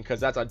 2018 because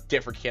that's a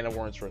different can of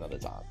worms for another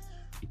time.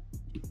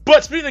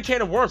 But speaking of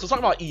can of worms, let's talk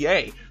about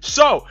EA.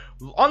 So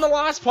on the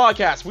last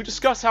podcast, we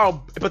discussed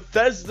how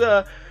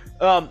Bethesda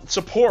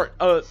support.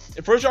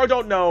 For y'all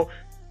don't know,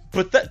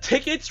 but the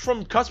tickets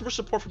from customer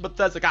support for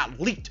Bethesda got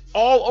leaked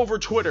all over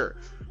Twitter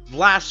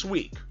last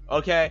week.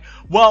 Okay,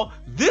 well,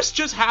 this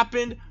just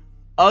happened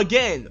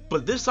again,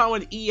 but this time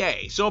with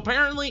EA. So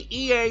apparently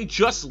EA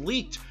just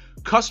leaked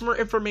customer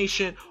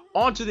information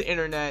onto the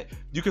internet.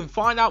 You can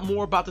find out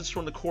more about this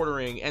from the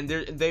quartering, and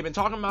they've been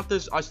talking about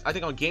this, I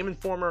think, on Game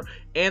Informer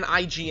and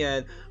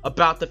IGN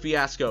about the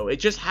fiasco. It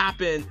just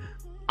happened,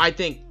 I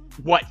think,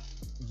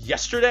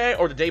 yesterday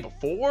or the day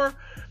before.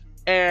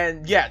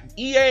 And yeah,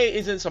 EA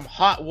is in some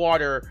hot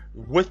water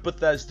with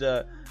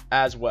Bethesda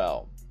as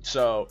well.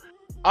 So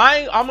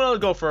I'm gonna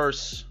go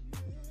first.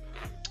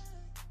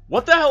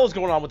 What the hell is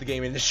going on with the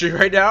game industry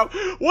right now?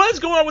 What is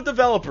going on with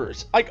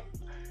developers? Like,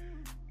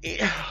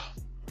 am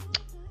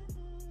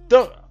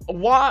I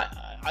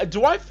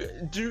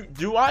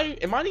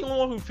the only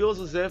one who feels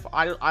as if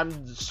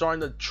I'm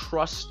starting to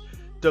trust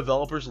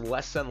developers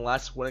less and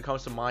less when it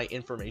comes to my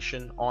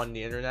information on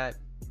the internet,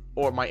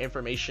 or my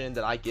information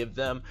that I give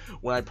them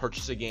when I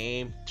purchase a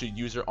game to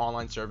use their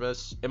online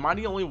service? Am I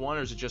the only one,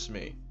 or is it just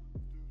me?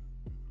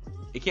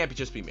 It can't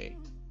just be me.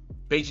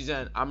 Beiji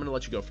Zen, I'm gonna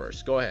let you go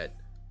first. Go ahead.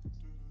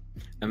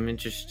 I'm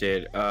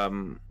interested.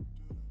 I'm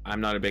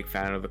not a big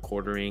fan of the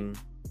quartering.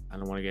 I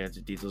don't want to get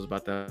into details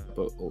about that,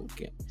 but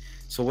okay.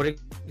 So what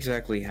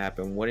exactly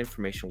happened? What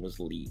information was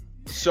leaked?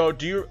 So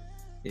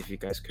if you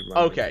guys could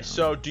run okay,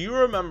 so do you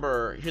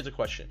remember, here's a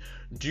question.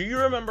 Do you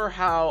remember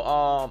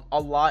how a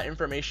lot of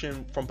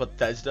information from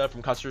Bethesda,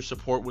 from customer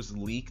support, was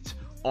leaked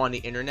on the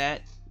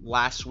internet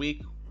last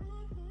week?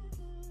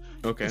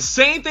 Okay. The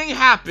same thing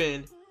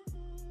happened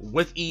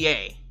with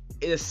EA.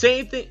 The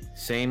same thing.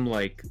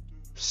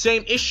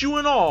 Same issue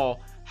and all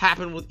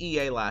happened with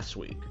EA last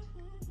week.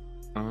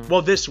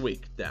 Well, this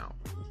week now.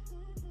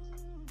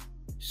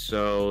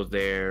 So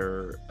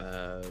there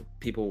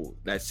people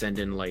that send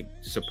in like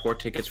support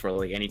tickets for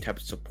like any type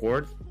of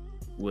support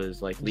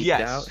was like leaked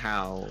out.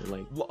 How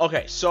like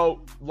okay,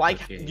 so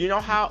like okay. You know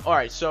how, all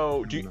right,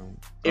 so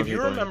if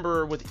you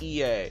remember with not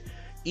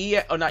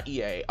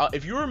EA,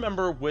 if you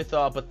remember with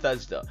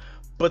Bethesda,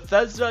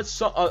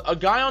 a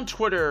guy on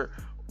Twitter,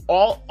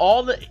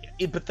 all the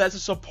Bethesda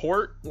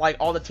support, like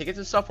all the tickets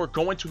and stuff, were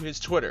going to his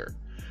Twitter,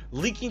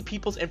 leaking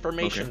people's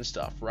information and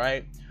stuff,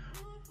 right?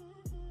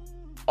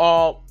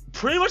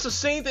 Pretty much the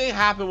same thing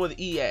happened with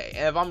EA.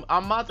 And if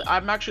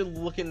I'm actually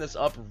looking this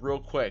up real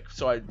quick,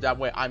 so that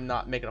way I'm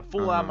not making a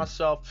fool out of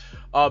myself.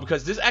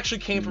 Because this actually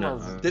came from a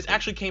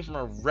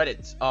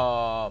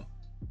Reddit.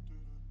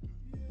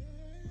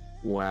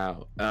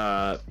 Wow.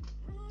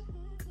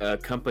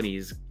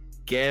 Companies,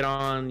 get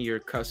on your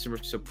customer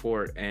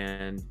support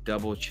and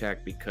double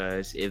check,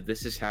 because if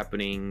this is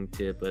happening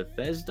to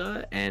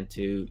Bethesda and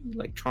to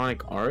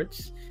Electronic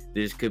Arts,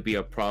 this could be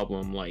a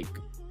problem like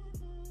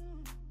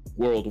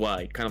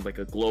worldwide, kind of like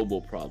a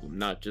global problem,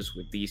 not just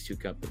with these two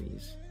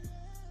companies.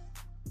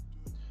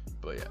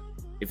 But yeah,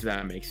 if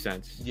that makes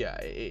sense. Yeah,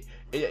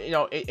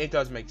 it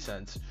does make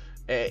sense.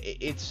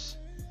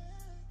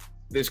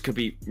 This could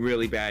be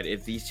really bad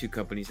if these two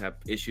companies have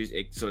issues.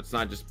 So it's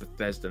not just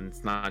Bethesda and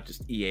it's not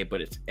just EA,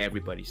 but it's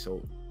everybody.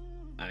 So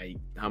I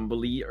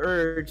humbly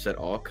urge that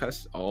all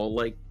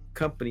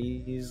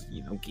companies,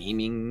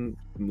 gaming,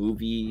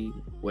 movie,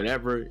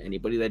 whatever,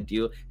 anybody that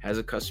has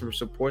a customer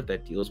support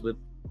that deals with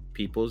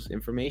people's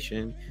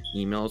information,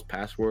 emails,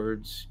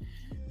 passwords,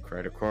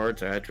 credit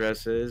cards,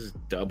 addresses,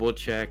 double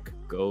check,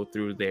 go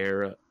through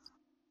their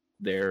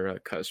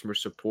customer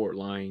support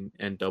line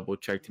and double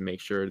check to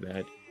make sure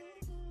that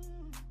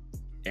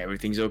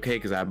everything's okay,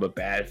 because I have a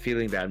bad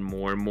feeling that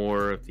more and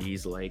more of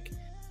these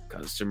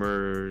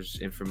customers'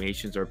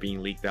 informations are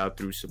being leaked out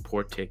through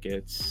support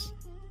tickets,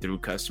 through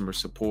customer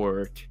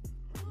support.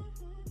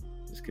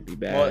 This could be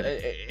bad. Well,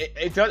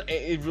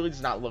 it really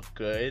does not look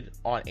good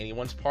on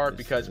anyone's part,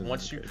 because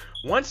once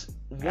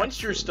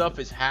your stuff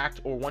is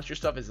hacked, or once your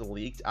stuff is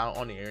leaked out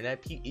on the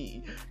internet,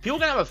 people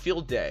can have a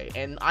field day,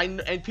 and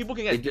people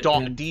can get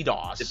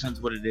DDoS. Depends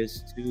what it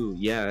is too.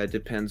 Yeah, it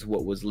depends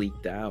what was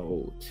leaked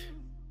out.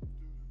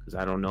 Because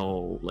I don't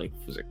know,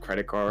 was it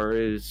credit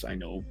cards? I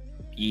know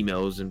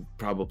emails and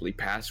probably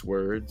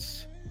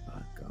passwords.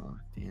 Oh, God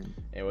damn.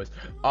 Anyways,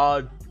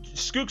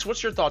 Skooks,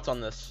 what's your thoughts on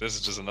this? This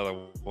is just another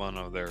one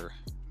of their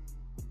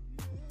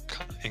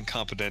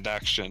incompetent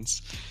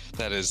actions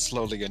that is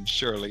slowly and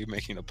surely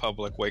making the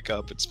public wake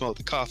up and smell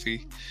the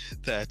coffee,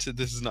 that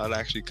this is not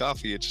actually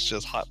coffee, it's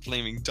just hot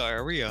flaming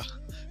diarrhea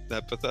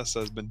that Bethesda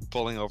has been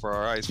pulling over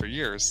our eyes for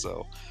years.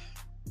 So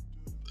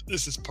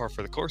this is par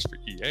for the course for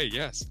EA,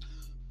 yes.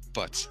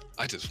 But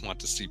I just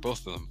want to see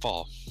both of them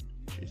fall.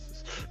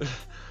 Jesus.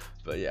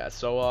 But yeah,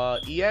 so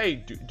EA,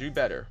 do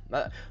better.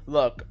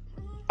 Look,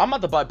 I'm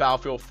about to buy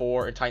Battlefield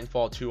 4 and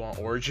Titanfall 2 on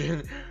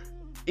Origin.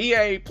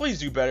 EA, please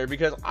do better,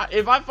 because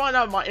if I find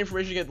out my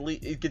information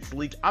gets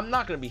leaked, I'm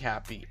not gonna be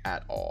happy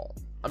at all.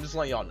 I'm just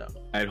letting y'all know.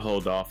 I'd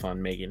hold off on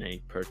making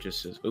any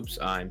purchases. Oops,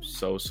 I'm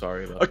so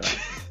sorry about that.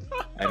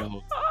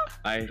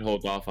 I'd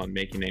hold off on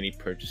making any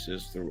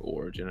purchases through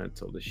Origin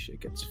until this shit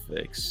gets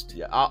fixed.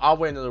 Yeah, I'll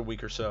wait another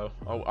week or so.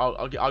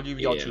 I'll give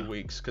y'all 2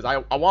 weeks, because I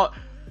want.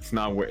 It's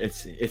not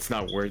worth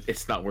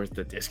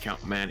the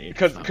discount, man.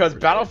 Because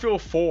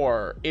Battlefield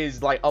 4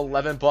 is like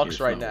 $11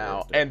 right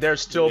now, and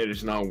there's still. It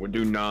is not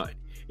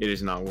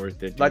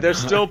worth it. Like, there's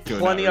still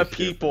plenty of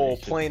people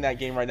playing that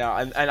game right now,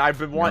 and I've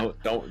been wanting.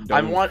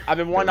 I've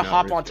been wanting to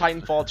hop on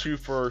Titanfall 2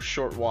 for a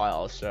short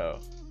while, so.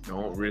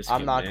 Don't risk it.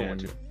 I'm not going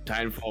to.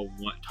 Titanfall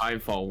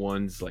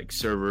 1's like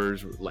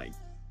servers, like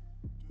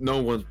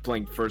no one's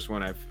playing the first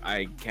one.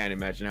 I can't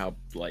imagine how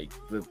like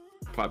the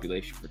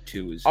population for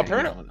 2 is.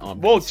 Apparently,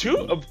 well,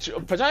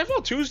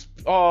 Titanfall 2's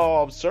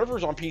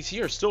servers on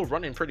PC are still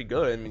running pretty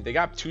good. I mean, they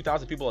got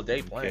 2,000 people a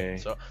day playing,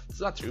 so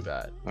it's not too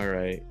bad. All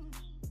right.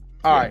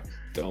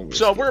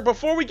 So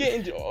before we get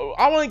into,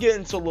 I want to get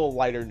into a little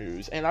lighter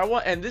news,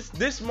 and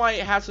this might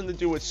have something to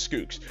do with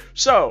Skooks.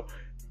 So,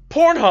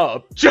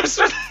 Pornhub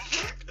just.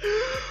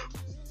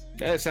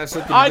 Yes, has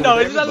something I know,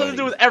 it has nothing to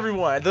do with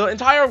everyone. The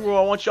entire world.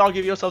 I want y'all to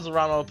give yourselves a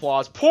round of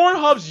applause.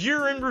 Pornhub's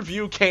year-end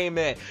review came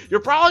in.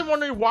 You're probably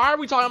wondering, why are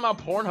we talking about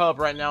Pornhub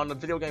right now in the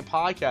video game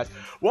podcast?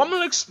 Well, I'm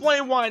going to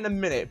explain why in a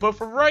minute. But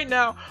for right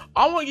now,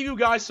 I want to give you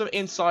guys some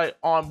insight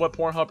on what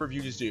Pornhub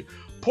reviews do.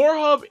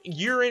 Pornhub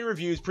year-end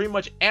reviews pretty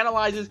much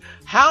analyzes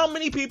how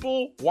many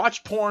people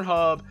watch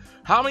Pornhub,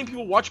 how many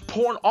people watch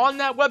porn on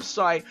that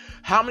website,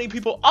 how many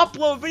people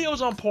upload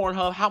videos on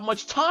Pornhub, how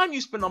much time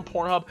you spend on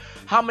Pornhub,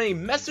 how many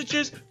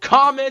messages,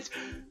 comments,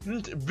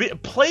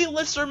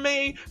 playlists are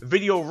made,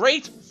 video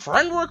rates,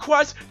 friend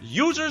requests,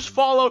 users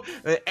followed,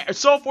 and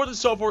so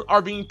forth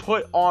are being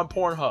put on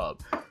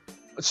Pornhub.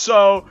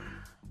 So,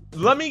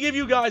 let me give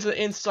you guys an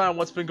insight on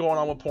what's been going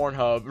on with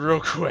Pornhub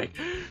real quick.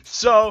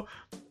 So,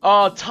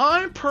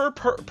 time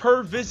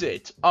per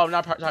visit. Oh,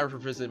 not time per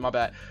visit. My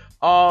bad.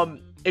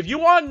 If you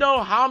want to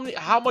know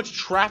how much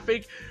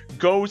traffic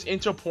goes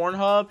into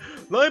Pornhub,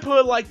 let me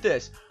put it like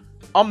this: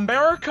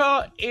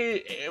 America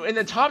in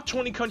the top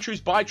 20 countries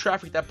by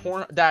traffic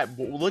that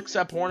looks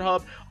at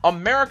Pornhub.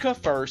 America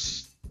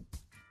first.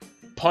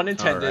 Pun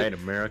intended. All right,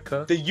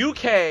 America. The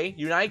UK,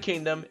 United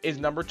Kingdom, is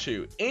number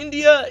 2.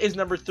 India is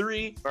number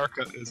 3.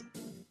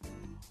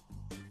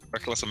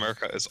 Reckless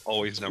America is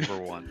always number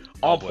 1.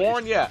 On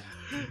porn, yeah.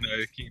 The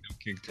United Kingdom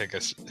can take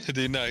us.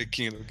 The United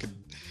Kingdom can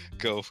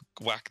go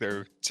whack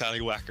their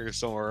tallywhacker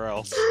somewhere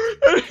else.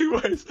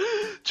 Anyways,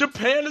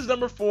 Japan is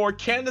number 4,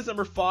 Canada's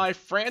number 5,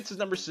 France is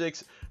number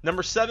 6,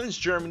 number 7 is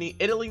Germany,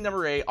 Italy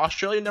number 8,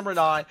 Australia number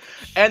 9,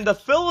 and the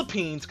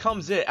Philippines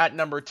comes in at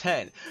number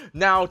 10.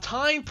 Now,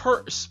 time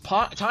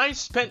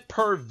spent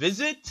per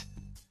visit.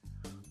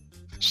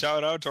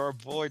 Shout out to our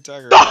boy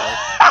Tiger.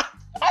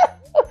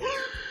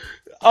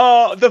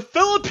 The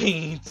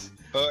Philippines.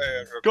 Oh,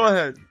 yeah, go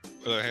ahead.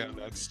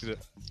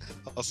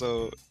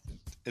 Also,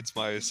 it's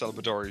my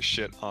celebratory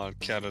shit on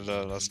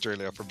Canada and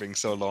Australia for being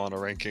so low on the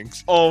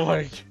rankings. Oh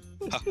my god.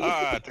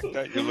 Haha, take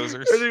that, you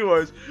losers.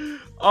 Anyways,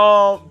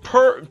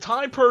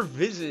 time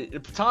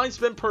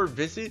spent per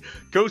visit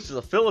goes to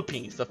the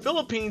Philippines. The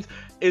Philippines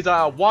is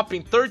a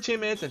whopping 13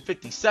 minutes and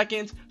 50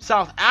 seconds.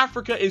 South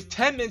Africa is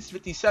 10 minutes and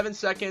 57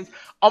 seconds.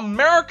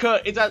 America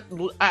is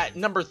at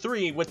number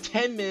 3 with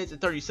 10 minutes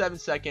and 37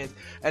 seconds,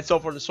 and so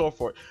forth and so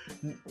forth.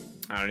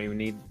 I don't even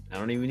need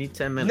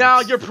 10 minutes. Now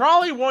you're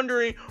probably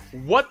wondering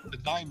what the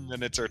 9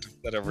 minutes are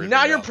that everything.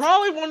 Now you're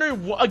probably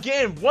wondering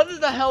again, what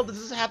the hell does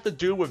this have to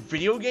do with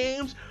video games?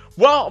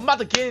 Well, I'm about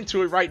to get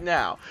into it right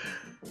now.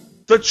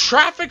 The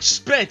traffic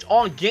spent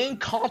on game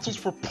consoles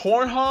for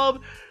Pornhub.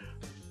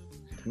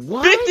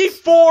 What?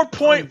 54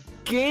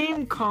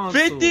 game consoles.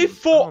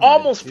 54,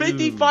 almost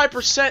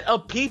 55%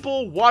 of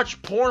people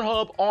watch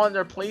Pornhub on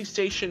their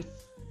PlayStation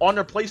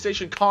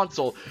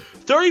console.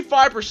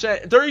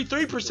 35%,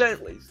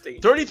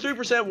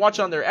 33% watch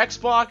on their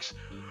Xbox.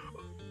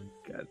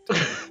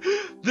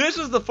 This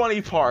is the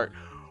funny part.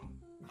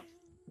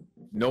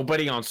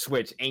 Nobody on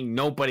Switch. Ain't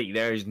nobody.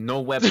 There is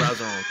no web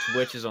browser on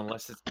Switches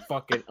unless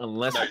all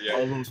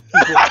those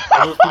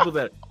people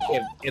that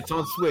if it's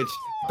on Switch,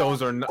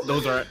 those are.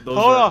 Hold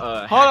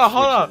on.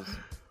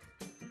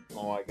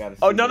 Oh, I gotta.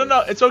 Oh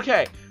no, it's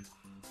okay.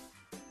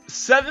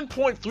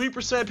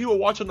 7.3% of people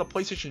watch on the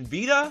PlayStation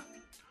Vita.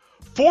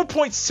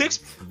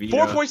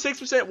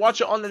 4.6%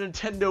 watch it on the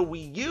Nintendo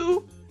Wii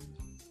U.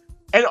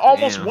 And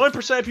almost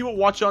 1% of people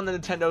watch it on the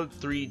Nintendo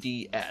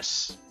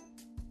 3DS.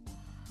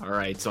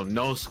 Alright, so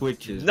no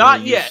Switches. Not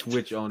yet.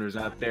 Switch owners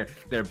out there.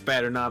 There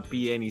better not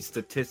be any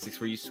statistics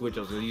for you Switch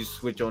owners. You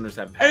Switch owners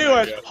have.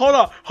 Anyways, hold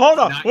on.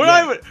 We're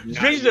not even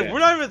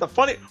the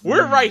funny.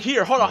 We're right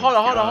here. Hold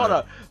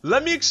on.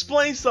 Let me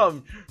explain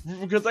something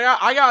because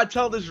I gotta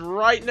tell this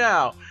right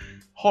now.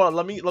 Hold on.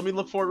 Let me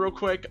look for it real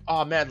quick.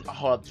 Oh man,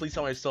 hold on. Please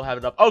tell me I still have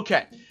it up.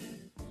 Okay.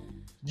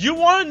 You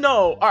want to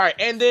know, alright,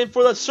 and then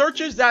for the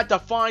searches that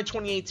define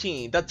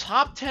 2018, the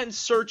top 10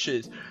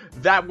 searches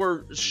that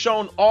were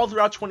shown all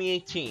throughout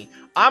 2018,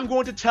 I'm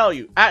going to tell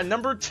you, at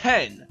number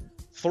 10,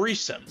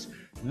 threesomes.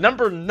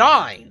 Number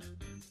 9,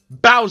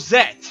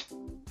 Bowsette.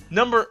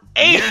 Number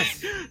 8,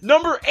 Yes.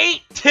 number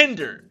 8,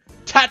 Tinder.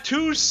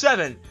 Tattoos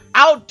 7,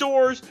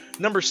 Outdoors.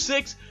 Number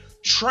 6,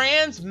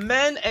 trans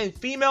men and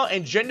female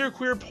and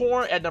genderqueer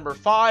porn at number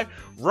 5.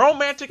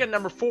 Romantic at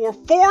number 4.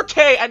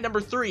 4K at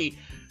number 3.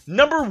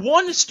 Number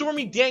 1 is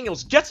Stormy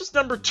Daniels. Guess what's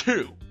number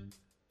 2?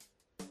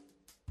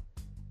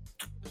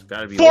 It's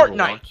gotta be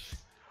Fortnite. Overwatch.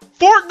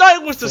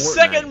 Fortnite was the Fortnite.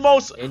 second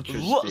most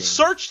Interesting.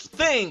 searched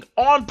thing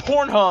on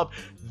Pornhub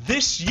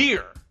this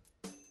year.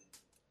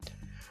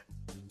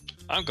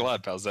 I'm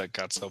glad Bowsette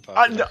got so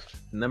popular.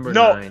 Number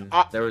No, 9.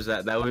 There was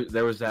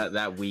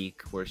that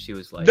week where she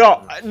was like.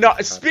 No. oh,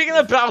 Speaking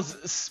of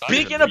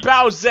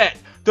Bowsette,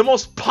 the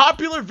most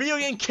popular video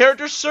game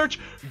character search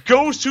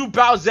goes to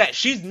Bowsette.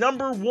 She's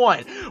number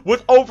 1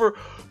 with over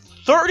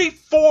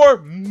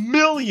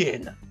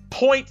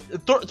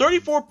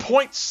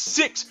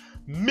 34.6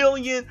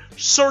 million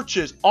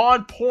searches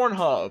on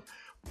Pornhub.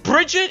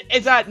 Bridget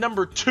is at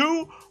number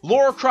 2,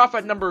 Lara Croft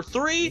at number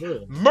 3, Yeah.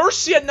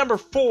 Mercy at number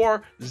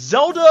 4,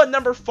 Zelda at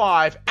number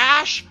 5,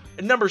 Ash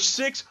at number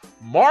 6,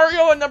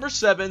 Mario at number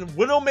 7,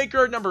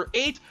 Widowmaker at number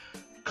 8,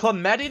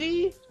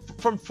 Clementity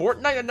from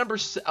Fortnite at number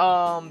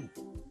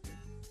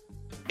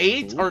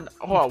 8 or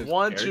hold on,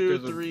 1, 2,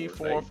 Characters of 3,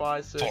 4, Fortnite.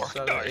 5, 6,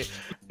 7, Fortnite.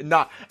 8.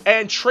 Nah,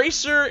 and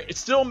Tracer it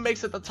still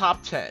makes it the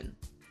top 10.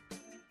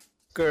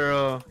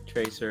 Girl,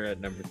 Tracer at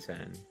number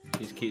 10.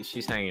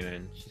 She's hanging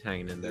in. She's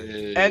hanging in there.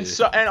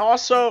 And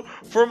also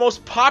for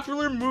most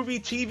popular movie,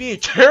 TV,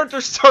 and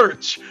character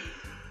search,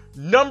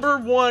 number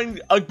 1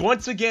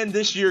 once again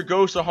this year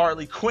goes to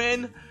Harley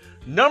Quinn.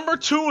 Number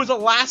 2 is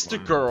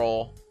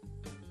Elastigirl.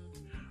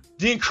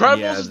 The Incredibles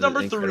Yeah, is The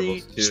number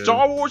 3. Incredibles too.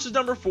 Star Wars is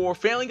number 4.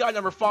 Family Guy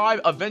number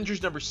 5.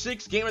 Avengers number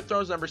 6. Game of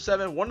Thrones number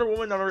 7. Wonder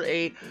Woman number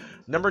 8.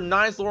 Number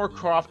 9 is Lara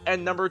Croft,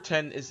 and number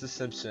 10 is The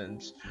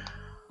Simpsons.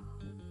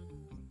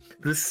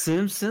 The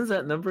Simpsons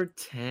at number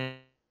 10.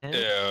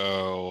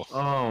 Ew.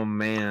 Oh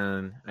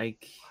man,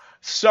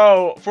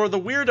 So for the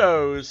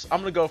weirdos, I'm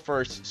gonna go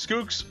first.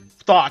 Skooks,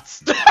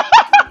 thoughts.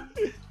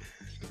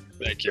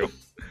 Thank you.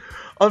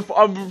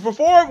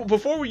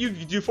 Before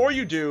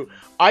you do,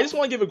 I just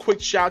want to give a quick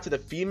shout to the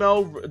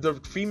female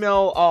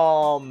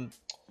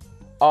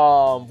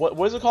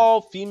what is it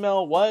called?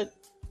 Female what?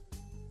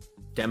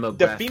 demographic.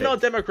 The female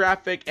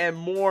demographic and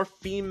more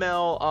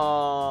female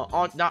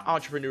not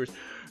entrepreneurs,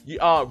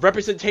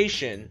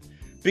 representation,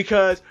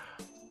 because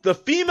the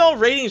female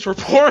ratings for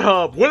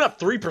Pornhub went up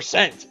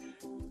 3%.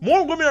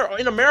 More women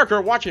in America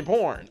are watching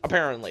porn,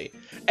 apparently,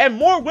 and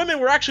more women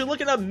were actually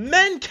looking up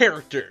men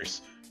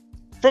characters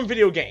from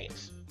video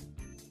games.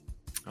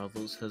 All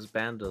those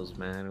husbandos,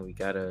 man. We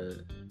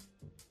gotta.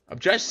 I'm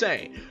just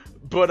saying,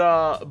 but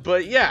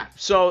yeah.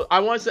 So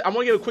I want to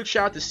give a quick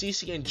shout out to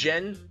CC and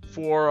Jen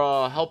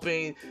for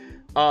helping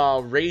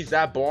raise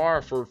that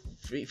bar for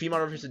female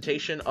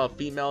representation of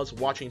females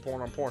watching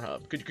porn on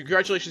Pornhub.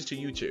 Congratulations to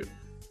you two.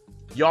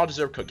 Y'all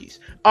deserve cookies.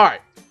 All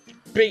right,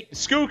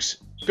 Skooks,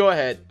 go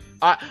ahead.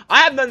 I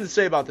have nothing to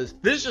say about this.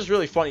 This is just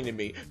really funny to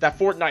me that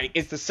Fortnite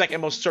is the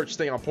second most searched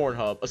thing on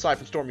Pornhub, aside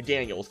from Stormy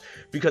Daniels,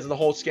 because of the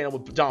whole scandal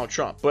with Donald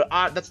Trump. But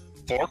that's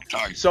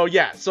Fortnite. so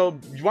yeah. So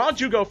why don't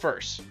you go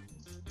first?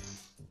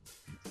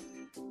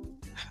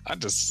 I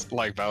just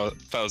like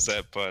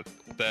Bowsette, but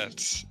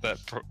that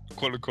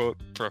quote unquote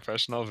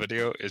professional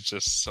video is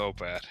just so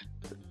bad.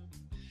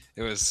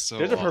 It was so.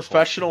 There's a awful.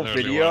 professional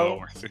Literally video? well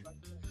worth it.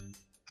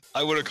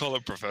 I wouldn't call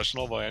it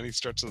professional by any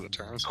stretch of the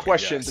terms. but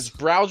Question: yes. Did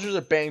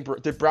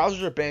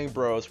Browsers or Bang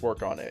Bros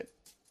work on it?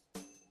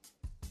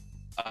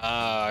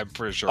 I'm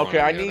pretty sure. Okay,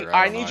 one or the other.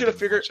 I don't need know, you to didn't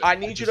figure watch it. I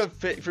need you to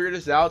figure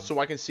this out so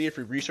I can see it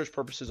for research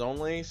purposes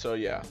only. So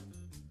yeah.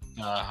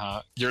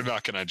 You're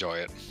not gonna enjoy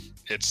it.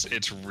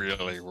 It's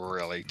really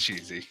really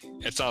cheesy.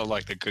 It's not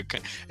like the good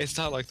kind. It's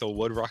not like the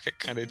Wood Rocket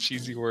kind of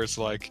cheesy where it's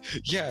like,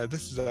 yeah,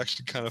 this is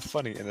actually kind of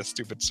funny in a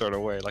stupid sort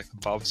of way, like the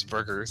Bob's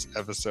Burgers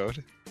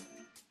episode.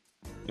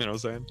 You know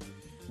what I'm saying?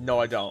 No,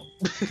 I don't.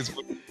 Because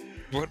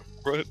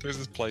there's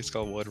this place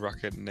called Wood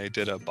Rocket, and they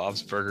did a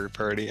Bob's Burger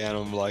parody, and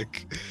I'm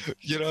like,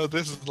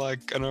 this is like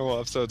a normal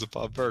episodes of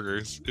Bob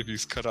Burgers if you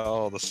cut out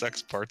all the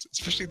sex parts,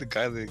 especially the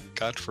guy they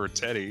got for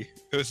Teddy.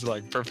 It was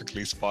like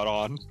perfectly spot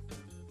on.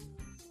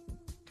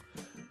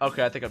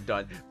 Okay, I think I'm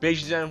done.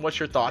 Beijing, what's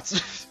your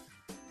thoughts?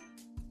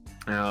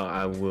 Now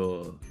I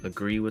will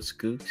agree with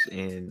Skooks,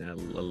 and I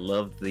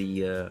love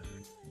the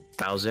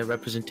Bowsette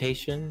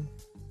representation.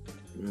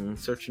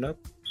 Searching up.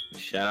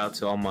 Shout out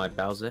to all my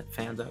Bowsette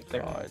fans out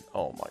there. God.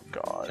 Oh my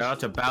god. Shout out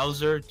to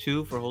Bowser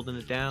too for holding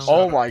it down.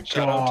 Oh my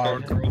Shout out to our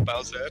god. girl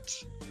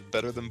Bowsette.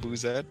 Better than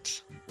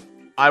Boozette.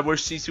 I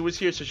wish Cece was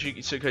here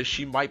because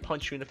she might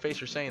punch you in the face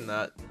for saying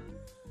that.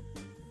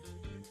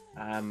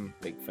 I'm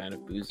a big fan of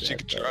Boozette. She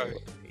could try.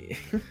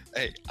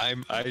 Hey,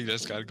 I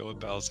just gotta go with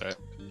Bowsette.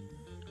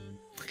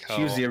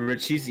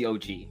 She's the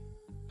OG.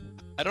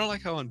 I don't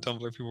like how on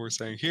Tumblr people were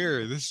saying,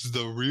 "Here, this is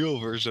the real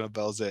version of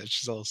Belzette.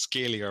 She's all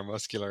scaly or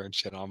muscular and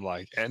shit." I'm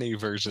like, any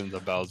version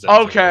of Belzette.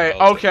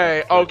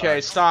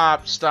 Okay.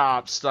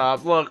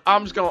 Stop. Look,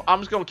 I'm just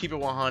gonna keep it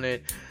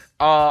 100.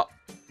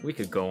 We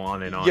could go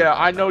on and on. Yeah,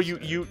 I know you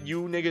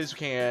niggas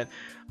can.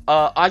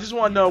 I just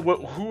want to know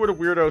who are the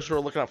weirdos who are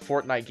looking at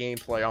Fortnite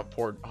gameplay on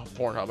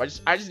Pornhub.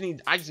 I just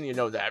need to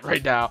know that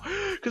right now,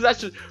 because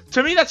that's just,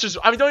 to me, that's just,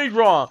 I mean, don't get me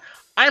wrong.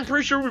 I'm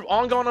pretty sure we've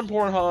all gone on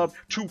Pornhub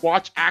to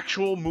watch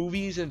actual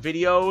movies and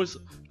videos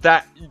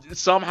that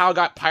somehow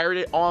got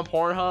pirated on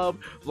Pornhub,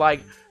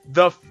 like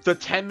the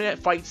 10-minute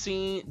fight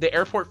scene, the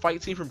airport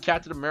fight scene from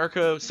Captain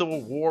America: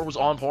 Civil War was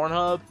on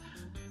Pornhub.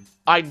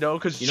 I know,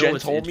 because Jen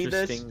told me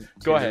this.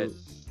 Go ahead.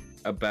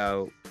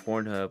 About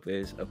Pornhub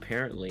is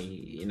apparently,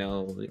 you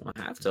don't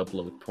have to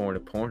upload porn to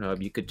Pornhub.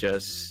 You could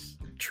just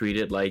treat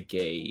it like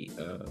a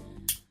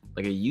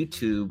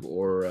YouTube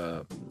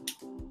or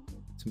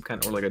some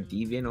kind of, or like a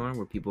DeviantArt,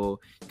 where you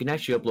can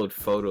actually upload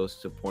photos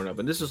to Pornhub.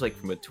 And this was like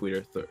from a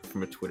Twitter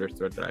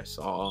thread that I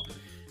saw,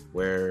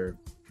 where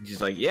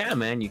he's like, yeah,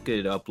 man, you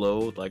could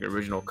upload like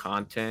original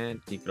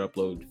content, you could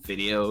upload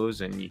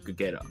videos, and you could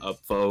get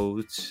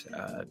upvotes,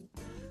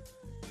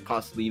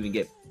 possibly even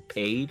get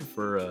paid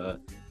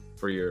for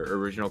your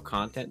original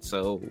content.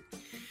 So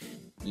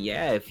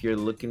yeah, if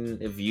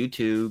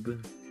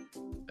YouTube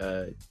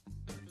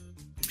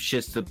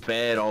shits the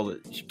bed,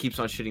 keeps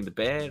on shitting the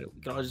bed,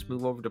 we can all just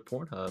move over to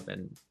Pornhub,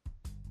 and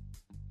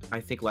I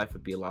think life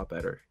would be a lot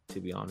better, to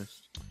be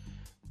honest.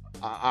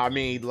 I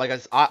mean, like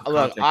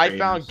I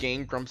found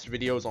Game Grumps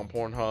videos on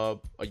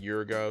Pornhub a year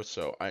ago,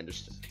 so I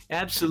understand.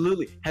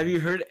 Absolutely. Have you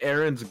heard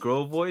Aaron's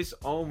girl voice?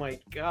 Oh my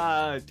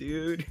god,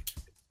 dude.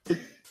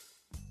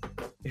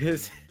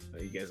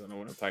 You guys don't know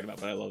what I'm talking about,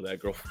 but I love that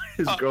girl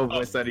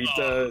voice that he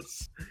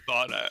does.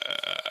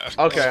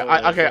 Okay,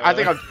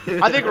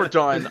 I think we're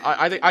done.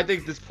 I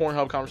think this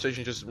Pornhub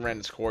conversation just ran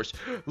its course.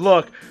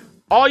 Look,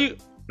 No,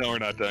 we're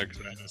not done,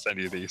 because I didn't send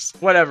you these.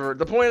 Whatever.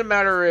 The point of the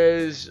matter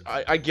is,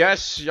 I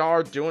guess y'all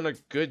are doing a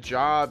good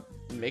job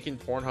making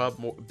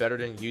Pornhub better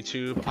than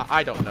YouTube.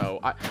 I don't know.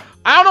 I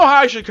don't know how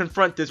I should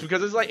confront this,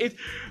 because it's like,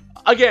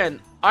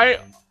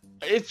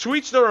 it's to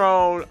each their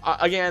own.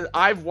 Again,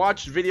 I've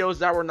watched videos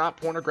that were not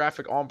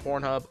pornographic on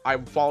Pornhub. I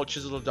follow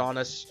Chisel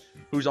Adonis,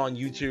 who's on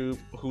YouTube,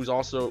 who's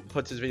also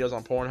puts his videos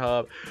on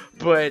Pornhub.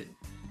 But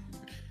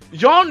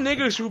y'all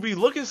niggas who be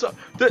looking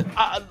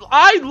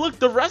I look,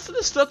 the rest of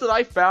the stuff that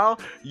I found,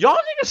 y'all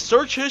niggas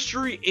search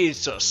history is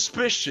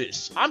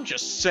suspicious. I'm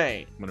just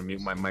saying. I'm gonna mute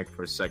my mic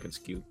for a second,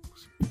 Scoop.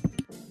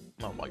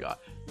 Oh my god.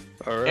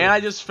 All right. And I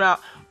just found,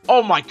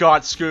 oh my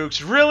god,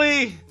 Skooks,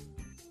 really?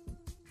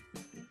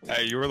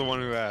 Hey, you were the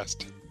one who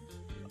asked.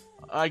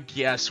 I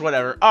guess,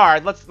 whatever.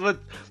 Alright, let's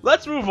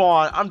move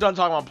on. I'm done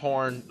talking about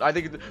porn. I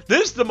think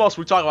this is the most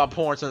we talk about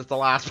porn since the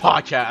last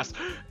podcast.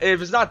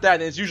 If it's not that,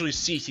 then it's usually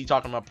CC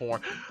talking about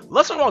porn.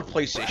 Let's talk about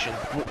PlayStation.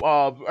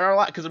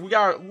 Because we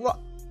got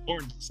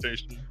Porn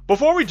station.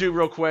 Before we do,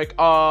 real quick,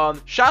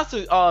 shout out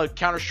to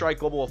Counter-Strike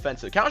Global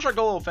Offensive. Counter-Strike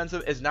Global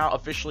Offensive is now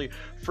officially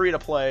free to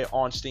play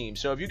on Steam.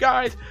 So if you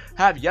guys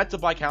have yet to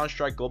buy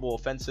Counter-Strike Global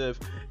Offensive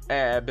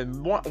and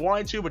been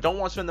wanting to but don't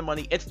want to spend the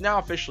money, it's now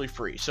officially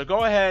free. So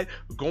go ahead,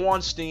 go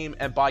on Steam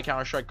and buy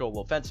Counter-Strike Global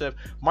Offensive.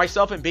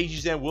 Myself and Beiji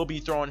Zen will be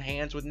throwing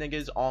hands with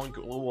niggas on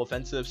Global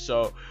Offensive.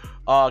 So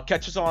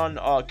catch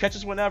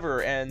us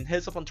whenever, and hit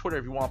us up on Twitter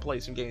if you want to play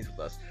some games with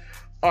us.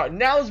 Alright,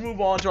 now let's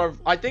move on to our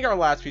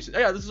last piece.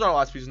 This is our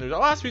last piece of news. Our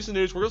last piece of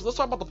news, let's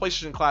talk about the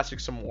PlayStation Classic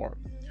some more.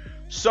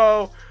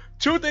 So,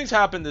 two things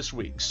happened this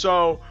week.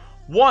 So,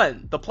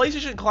 one, the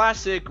PlayStation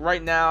Classic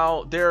right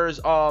now,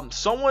 there's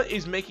someone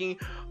is making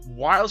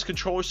wireless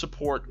controller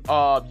support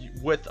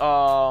with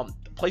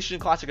PlayStation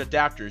Classic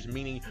adapters,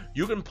 meaning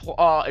you can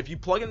if you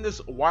plug in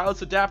this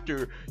wireless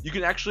adapter, you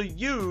can actually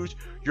use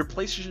your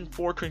PlayStation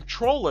 4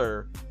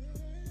 controller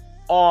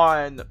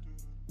on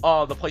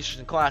the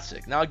PlayStation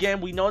Classic. Now again,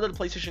 we know that the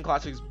PlayStation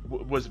Classic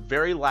was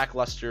very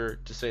lackluster,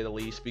 to say the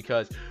least,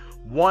 because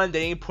one,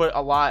 they didn't put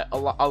a lot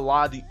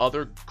of the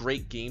other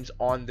great games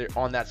on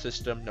that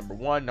system. Number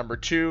one. Number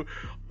two,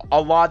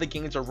 a lot of the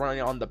games are running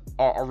on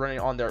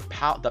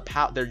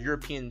their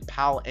European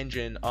PAL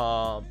engine,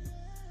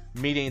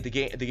 meaning the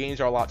games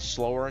are a lot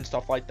slower and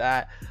stuff like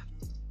that.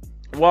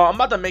 Well, I'm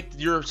about to make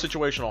your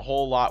situation a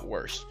whole lot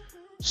worse.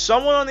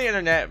 Someone on the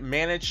internet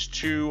managed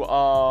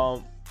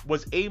to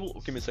was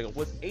able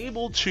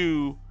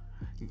to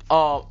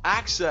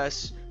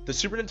access the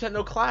Super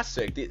Nintendo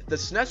Classic. The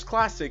SNES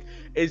Classic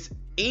is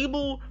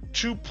able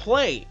to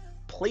play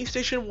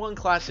PlayStation 1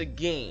 Classic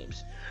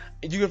games.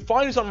 And you can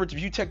find this on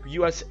Review Tech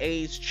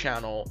USA's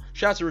channel.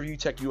 Shout out to Review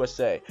Tech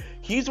USA.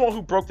 He's the one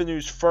who broke the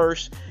news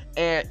first,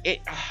 and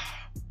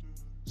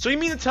so you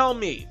mean to tell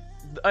me,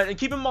 and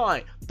keep in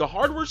mind, the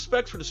hardware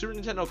specs for the Super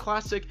Nintendo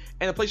Classic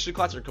and the PlayStation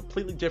Classic are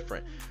completely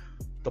different.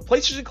 The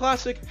PlayStation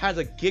Classic has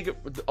a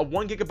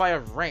 1 gigabyte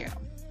of RAM,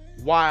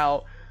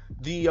 while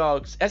the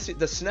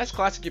SNES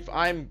Classic, if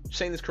I'm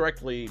saying this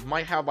correctly,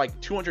 might have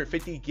like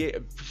 250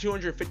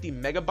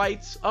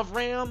 megabytes of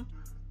RAM.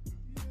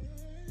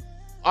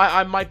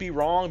 I might be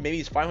wrong. Maybe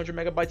it's 500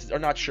 megabytes.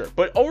 I'm not sure.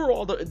 But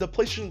overall, the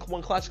PlayStation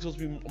 1 Classic is supposed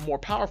to be more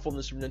powerful than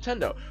the Super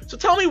Nintendo. So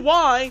tell me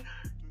why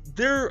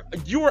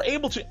you are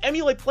able to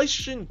emulate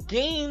PlayStation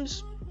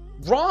games,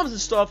 ROMs and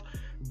stuff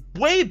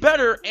way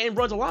better and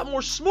runs a lot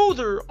more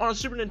smoother on a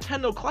Super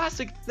Nintendo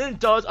Classic than it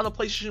does on a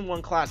PlayStation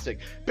 1 Classic.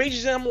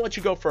 Beijing, I'm gonna let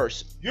you go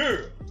first.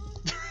 Yeah.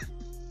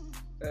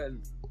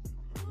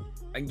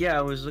 Yeah,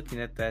 I was looking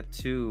at that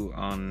too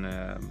on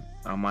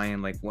my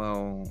end. Like,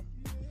 well,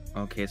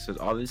 okay, so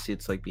obviously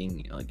it's like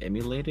being like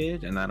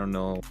emulated, and I don't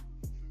know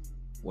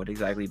what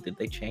exactly did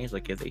they change.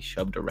 Like, if they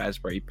shoved a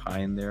Raspberry Pi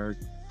in there.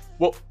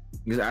 Well,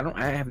 because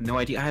I have no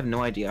idea. I have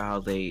no idea how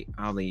they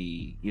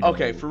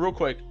okay, for real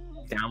quick.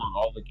 Download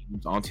all the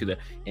games onto the,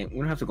 and we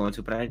don't have to go into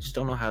it, but I just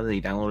don't know how they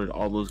downloaded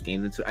all those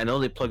games into. I know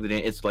they plugged it in.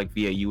 It's like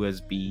via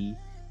USB,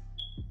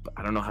 but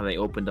I don't know how they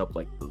opened up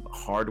like the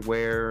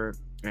hardware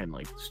and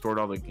like stored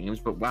all the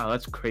games. But wow,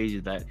 that's crazy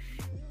that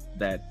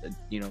this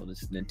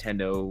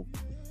Nintendo.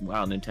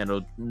 Wow,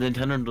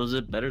 Nintendo does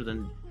it better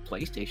than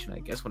PlayStation, I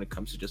guess, when it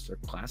comes to just their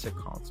classic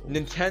consoles.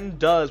 Nintendo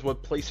does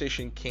what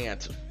PlayStation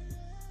can't.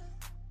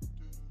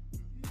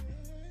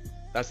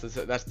 That's to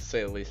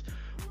say the least.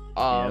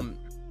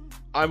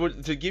 I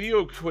would to give you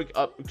a quick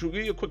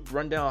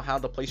rundown of how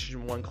the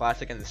PlayStation 1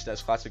 Classic and the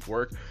SNES Classic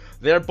work.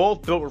 They're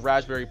both built with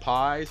Raspberry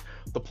Pis.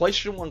 The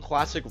PlayStation 1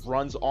 Classic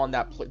runs on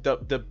that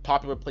the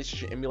popular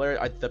PlayStation emulator,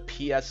 the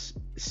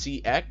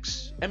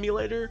PSCX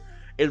emulator.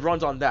 It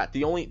runs on that.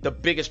 The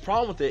biggest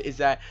problem with it is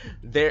that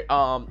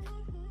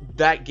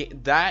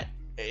that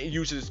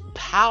uses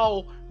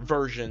PAL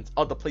versions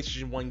of the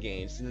PlayStation 1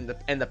 games, and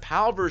the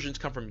PAL versions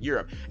come from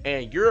Europe.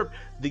 And in Europe,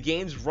 the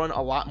games run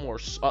a lot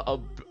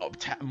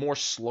more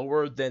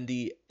slower than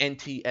the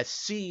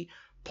NTSC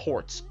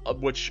ports,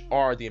 which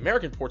are the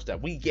American ports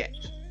that we get.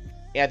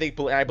 And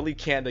I believe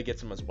Canada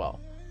gets them as well.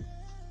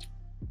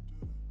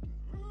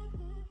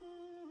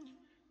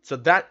 So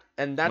that's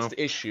the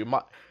issue.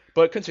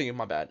 But continue.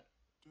 My bad.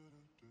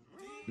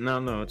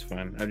 No, it's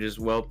fine.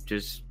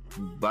 Just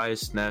buy a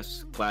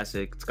SNES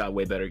Classic. It's got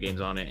way better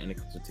games on it, and it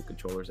comes with 2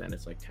 controllers, and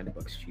it's like $10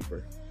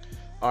 cheaper.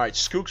 All right,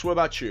 Skooks, what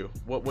about you?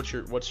 What's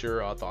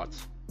your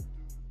thoughts?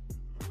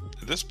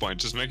 At this point,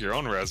 just make your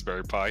own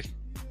Raspberry Pi.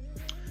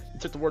 You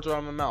took the words out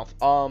of my mouth.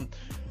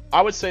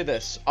 I would say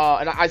this,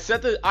 and I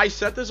said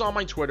this on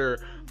my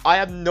Twitter. I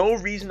have no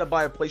reason to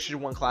buy a PlayStation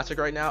 1 Classic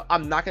right now.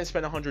 I'm not gonna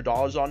spend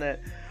 $100 on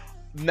it.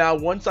 Now,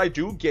 once I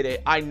do get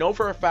it, I know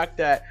for a fact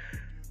that.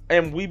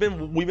 And we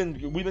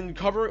didn't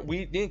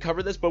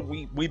cover this, but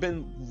we've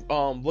been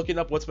looking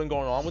up what's been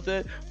going on with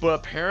it. But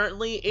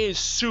apparently, it is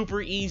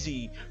super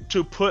easy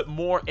to put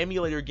more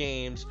emulator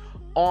games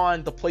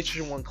on the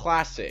PlayStation 1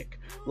 Classic.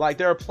 Like,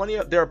 there are plenty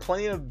of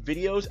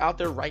videos out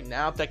there right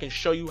now that can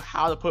show you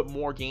how to put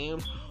more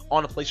games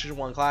on a PlayStation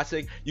 1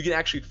 Classic. You can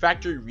actually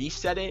factory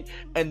reset it,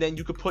 and then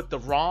you could put the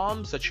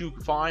ROMs that you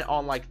find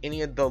on like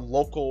any of the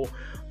local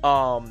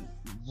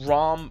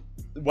ROM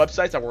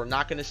websites that we're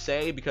not going to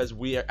say, because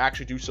we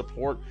actually do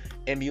support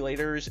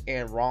emulators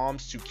and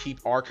ROMs to keep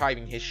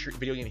archiving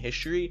video game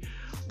history.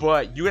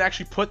 But you can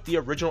actually put the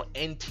original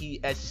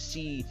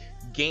NTSC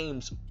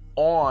games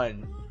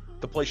on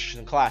the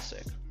PlayStation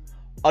Classic.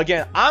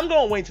 Again, I'm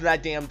going to wait till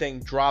that damn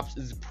thing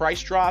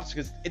price drops,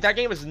 because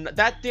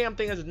that damn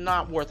thing is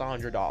not worth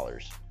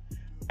 $100.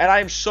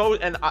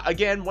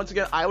 And once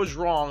again, I was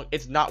wrong.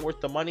 It's not worth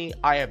the money.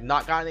 I have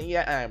not gotten it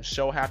yet, and I am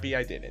so happy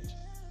I didn't.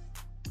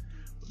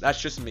 That's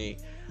just me.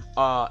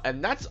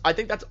 And I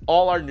think that's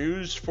all our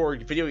news for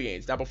video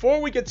games. Now,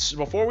 before we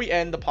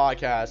end the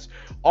podcast,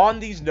 on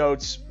these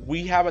notes,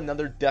 we have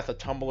another Death of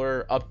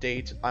Tumblr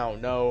update. I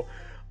don't know.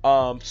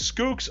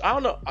 Skooks, I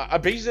don't know.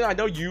 Basically, I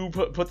know you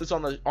put this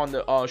on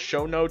the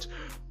show notes.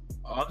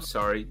 Oh, I'm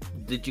sorry.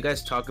 Did you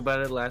guys talk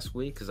about it last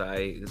week? Because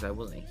I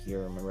wasn't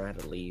here. I remember I had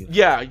to leave.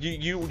 Yeah,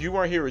 you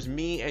weren't here. It was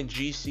me and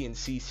GC and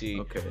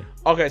CC.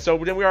 Okay. So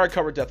then we already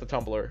covered Death of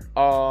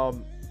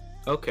Tumblr.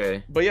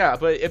 Okay. But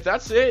if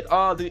that's it,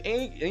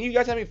 any you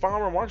guys have any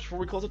final remarks before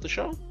we close up the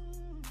show?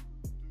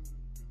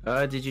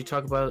 Did you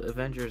talk about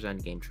Avengers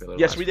Endgame trailer?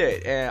 Yes, we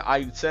did, and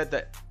I said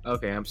that.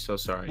 Okay, I'm so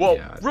sorry. Well,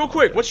 real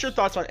quick, what's your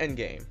thoughts on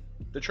Endgame,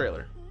 the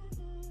trailer?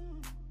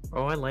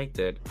 Oh, I liked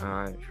it.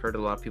 I heard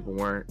a lot of people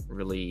weren't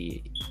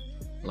really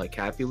like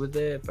happy with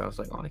it, but I was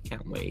like, oh, I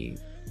can't wait.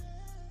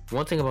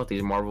 One thing about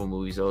these Marvel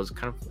movies, though, is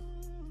kind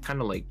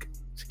of like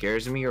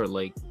scares me or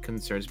like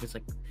concerns me. It's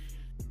like,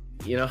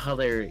 you know how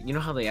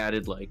they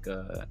added like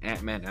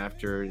Ant-Man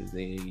after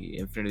the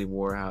Infinity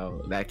War,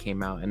 how that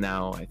came out, and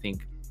now I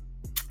think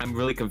I'm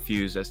really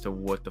confused as to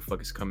what the fuck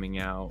is coming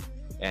out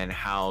and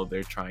how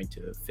they're trying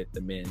to fit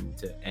them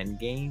into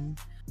Endgame.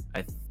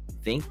 I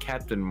think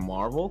Captain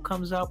Marvel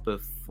comes out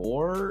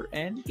before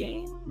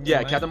Endgame.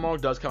 Yeah, Captain Marvel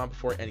does come out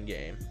before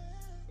Endgame.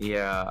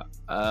 Yeah.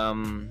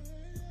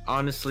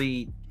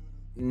 Honestly,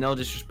 no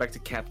disrespect to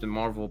Captain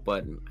Marvel,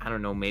 but I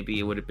don't know. Maybe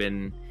it would have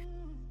been.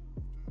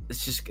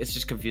 It's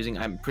just confusing.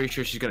 I'm pretty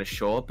sure she's gonna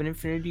show up in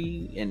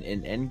Infinity in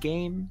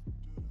Endgame,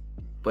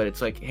 but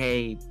it's like,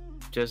 hey,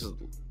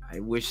 I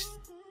wish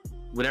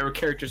whatever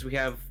characters we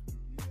have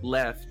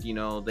left,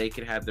 they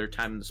could have their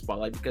time in the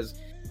spotlight, because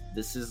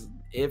this is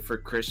it for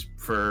Chris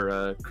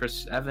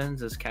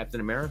Evans as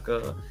Captain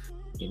America.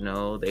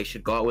 They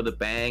should go out with a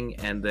bang,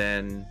 and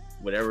then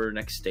whatever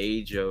next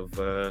stage of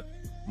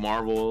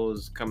Marvel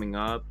is coming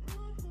up,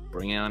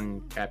 bring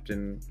on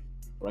Captain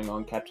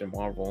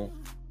Marvel.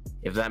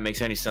 If that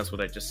makes any sense,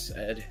 what I just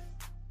said.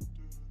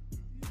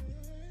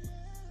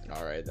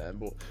 All right then.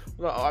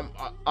 Well,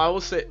 I will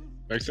say.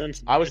 Makes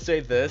sense. I would say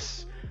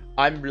this.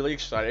 I'm really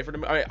excited for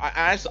the.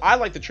 I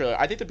like the trailer.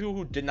 I think the people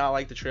who did not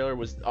like the trailer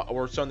were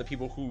some of the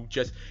people who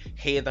just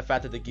hated the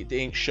fact that they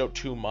didn't show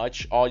too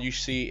much. All you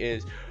see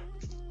is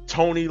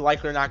Tony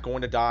likely not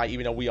going to die,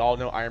 even though we all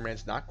know Iron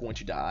Man's not going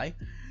to die.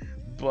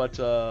 But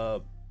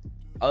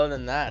other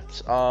than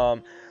that,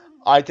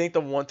 I think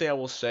the one thing I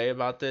will say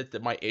about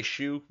that my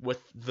issue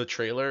with the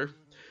trailer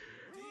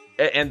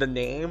and the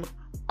name,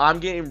 I'm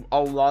getting a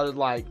lot of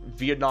like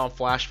Vietnam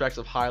flashbacks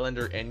of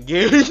Highlander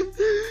Endgame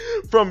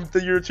from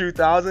the year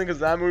 2000, because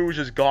that movie was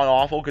just god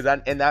awful.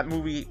 That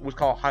movie was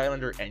called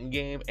Highlander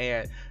Endgame,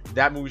 and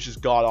that movie was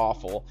just god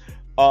awful.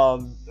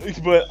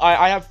 But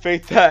I have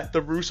faith that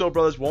the Russo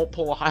brothers won't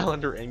pull a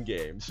Highlander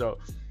Endgame, so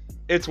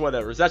it's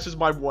whatever. That's just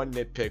my one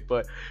nitpick.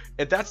 But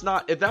if that's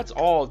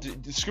all,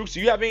 Scoops,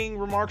 do you have any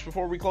remarks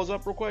before we close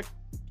up real quick?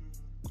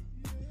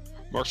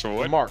 Marks for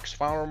what?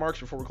 Final remarks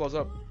before we close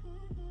up.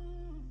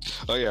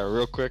 Oh yeah,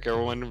 real quick,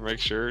 everyone, make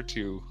sure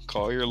to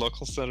call your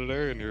local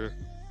senator and your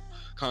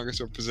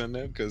Congress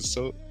representative, because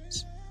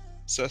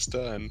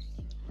SESTA and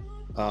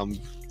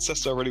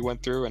SESTA already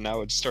went through, and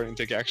now it's starting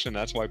to take action.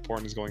 That's why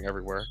porn is going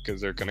everywhere,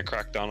 because they're going to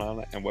crack down on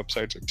it, and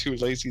websites are too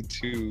lazy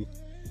to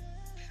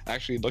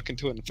actually look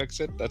into it and fix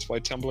it. That's why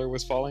Tumblr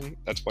was falling.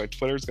 That's why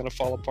Twitter is going to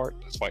fall apart.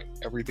 That's why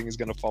everything is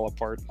going to fall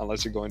apart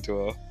unless you're going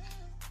to a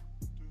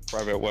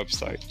private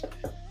website,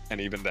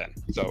 and even then.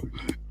 So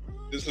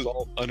this is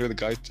all under the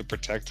guise to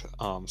protect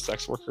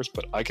sex workers,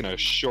 but I can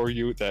assure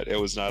you that it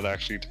was not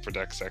actually to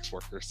protect sex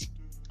workers.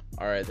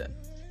 All right then.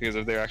 Because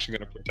if they're actually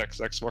going to protect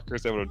sex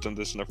workers, they would have done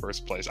this in the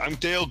first place. I'm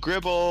Dale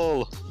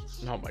Gribble!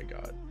 Oh my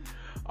god.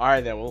 All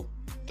right then. Well,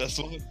 that's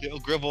why I'm Dale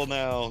Gribble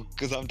now,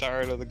 because I'm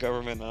tired of the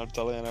government and I'm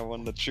telling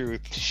everyone the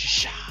truth.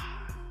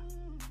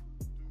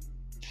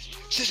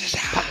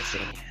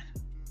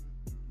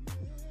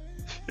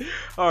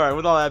 Alright,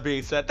 with all that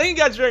being said, thank you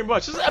guys very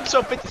much. This is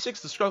episode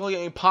 56 of the ScrubClub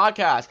Gaming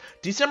Podcast,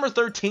 December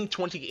 13th,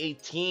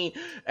 2018.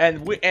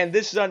 And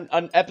this is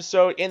an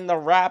episode in the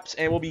wraps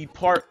and will be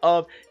part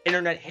of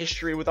internet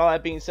history. With all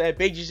that being said,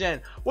 Beiji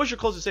Zen, what's your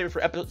closing statement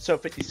for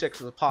episode 56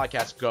 of the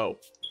podcast? Go.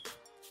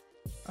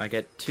 I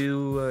get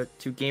two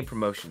game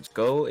promotions.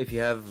 Go, if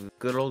you have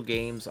good old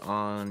games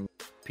on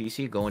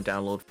PC, go and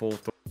download Full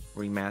Throttle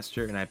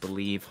Remaster, and I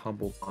believe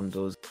Humble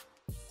Bundles,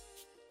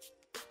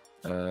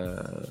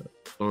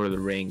 Lord of the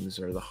Rings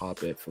or The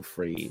Hobbit for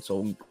free.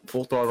 So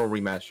Full Throttle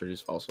Remastered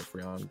is also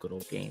free on good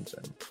old games,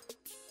 and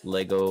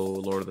Lego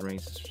Lord of the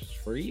Rings is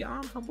free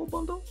on Humble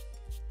Bundle.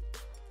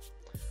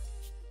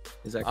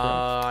 Is that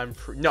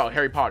correct? No,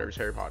 Harry Potter is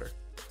Harry Potter.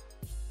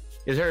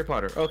 Is Harry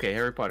Potter? Okay,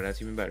 Harry Potter.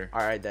 That's even better.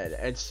 All right then.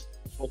 It's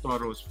Full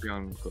Throttle was free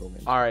on good old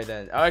games. All right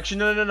then.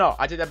 Actually, no.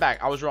 I take that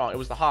back. I was wrong. It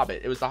was The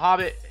Hobbit. It was free,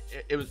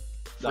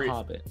 The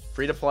Hobbit.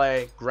 Free to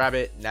play. Grab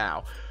it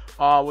now.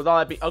 With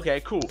all that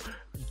okay, cool.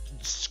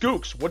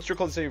 Skooks, what's your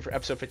closing statement for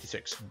episode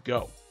 56?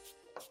 Go.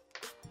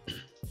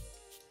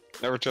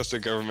 Never trust the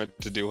government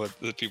to do what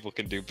the people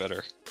can do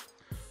better.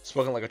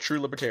 Spoken like a true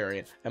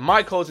libertarian. And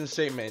my closing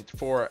statement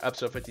for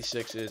episode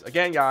 56 is,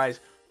 again, guys,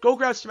 go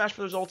grab Smash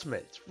Bros.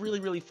 Ultimate. It's really,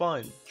 really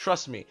fun.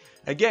 Trust me.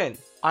 Again,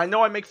 I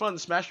know I make fun of the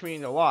Smash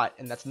community a lot,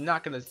 and that's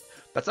not gonna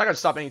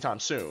stop anytime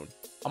soon.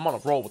 I'm on a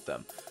roll with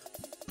them.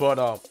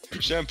 But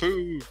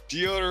shampoo,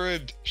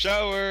 deodorant,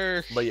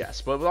 shower. But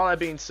with all that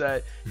being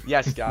said,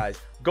 yes, guys,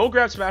 go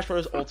grab Smash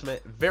Bros.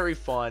 Ultimate. Very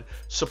fun.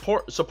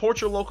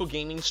 Support your local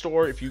gaming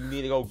store if you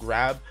need to go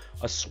grab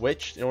a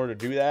Switch in order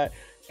to do that,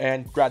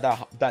 and grab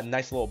that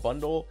nice little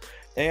bundle.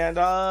 And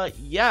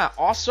yeah,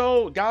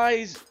 also,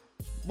 guys,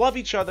 love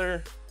each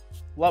other.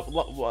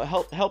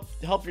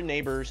 Help your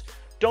neighbors.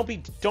 Don't be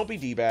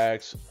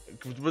d-bags.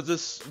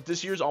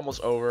 This year's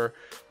almost over.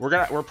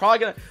 We're probably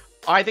gonna.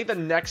 I think the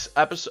next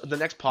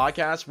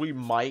podcast, we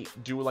might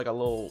do like a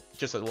little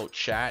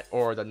chat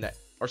or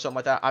something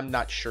like that. I'm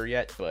not sure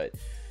yet, but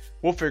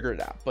we'll figure it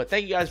out. But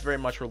thank you guys very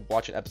much for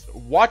watching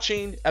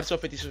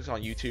episode 56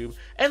 on YouTube,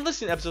 and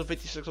listening to episode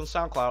 56 on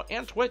SoundCloud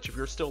and Twitch if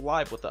you're still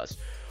live with us.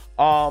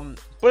 But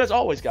as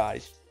always,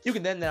 guys, you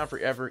can then now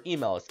forever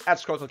email us at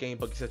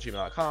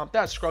ScrubClubGamingBookings@gmail.com.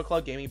 That's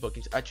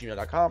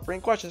ScrubClubGamingBookings@gmail.com for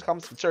any questions,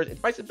 comments, concerns,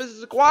 advice, and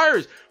business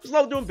inquiries. We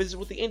love doing business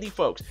with the indie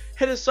folks.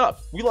 Hit us up.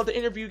 We love to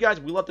interview you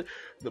guys. We love them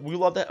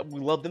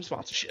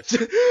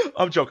sponsorships.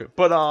 I'm joking.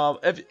 But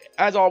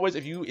as always,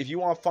 if you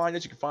want to find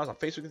us, you can find us on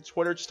Facebook and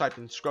Twitter. Just type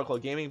in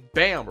ScrubClub Gaming.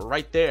 Bam, we're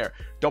right there.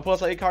 Don't put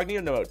us on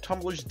incognito mode.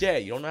 Tumblr's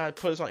dead. You don't know how to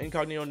put us on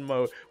incognito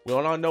mode. We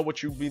don't know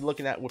what you'll be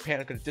looking at with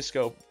Panic at the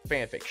Disco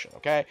fanfiction.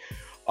 Okay.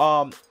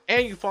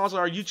 And you can follow us on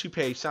our YouTube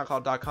page,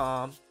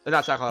 SoundCloud.com.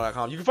 Not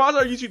SoundCloud.com. You can follow us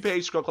on our YouTube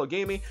page, ScrubClub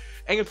Gaming.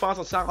 And you can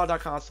follow us on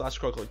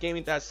SoundCloud.com/ScrubClub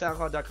Gaming. That's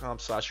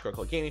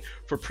SoundCloud.com/ScrubClub Gaming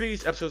for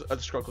previous episodes of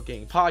the ScrubClub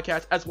Gaming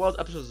podcast, as well as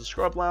episodes of the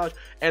Scrub Lounge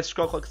and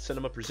ScrubClub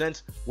Cinema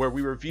Presents, where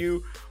we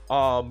review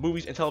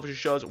movies and television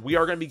shows. We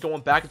are going to be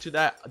going back into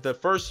that. The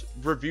first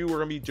review we're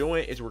going to be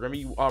doing is we're going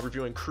to be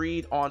reviewing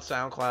Creed on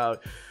SoundCloud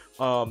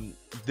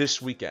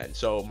this weekend.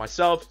 So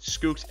myself,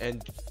 Skooks,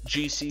 and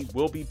GC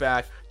will be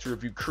back to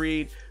review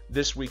Creed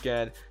this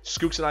weekend.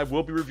 Skooks and I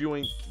will be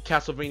reviewing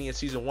Castlevania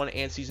Season 1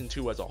 and Season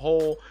 2 as a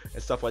whole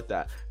and stuff like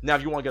that. Now,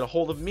 if you want to get a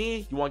hold of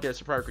me, you want to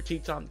get a prior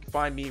critique time, you can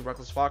find me,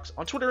 Reckless Fox,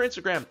 on Twitter and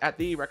Instagram at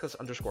the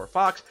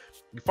Reckless_Fox.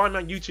 You can find me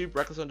on YouTube,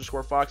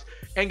 Reckless_Fox,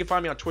 and you can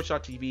find me on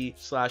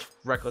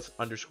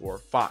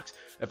Twitch.tv/Reckless_Fox.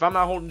 If I'm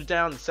not holding it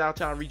down in the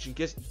Southtown region,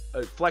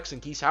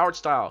 flexing Geese Howard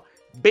style,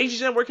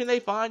 Beijing, where can they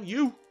find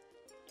you?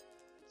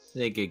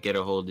 They could get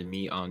a hold of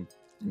me on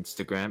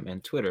Instagram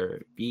and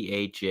Twitter,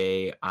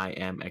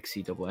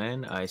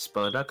 BAJIMXENN. I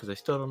spell it out because I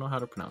still don't know how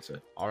to pronounce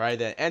it. All right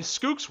then. And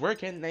Skooks, where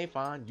can they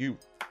find you?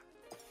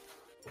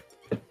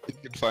 You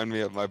can find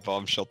me at my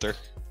bomb shelter.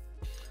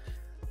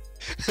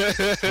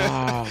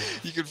 Oh,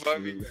 You can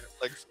find me at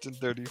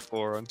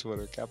Lexington34 on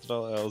Twitter,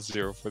 capital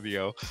L0 for the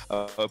O.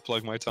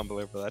 Plug my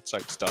Tumblr, but that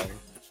site's dying.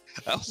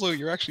 Also,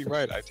 you're actually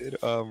right. I did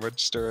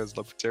register as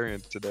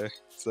libertarian today,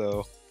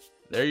 so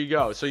there you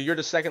go. So you're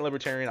the second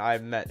libertarian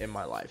I've met in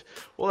my life.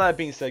 Well, that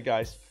being said,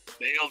 guys,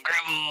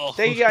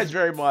 thank you guys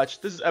very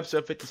much. This is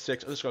episode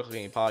 56 of the ScrubClub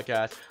Gaming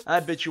Podcast. I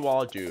bid you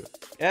all adieu.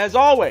 And as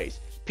always,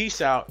 peace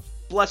out,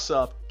 bless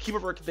up, keep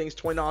it working things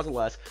 $20 or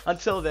less.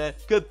 Until then,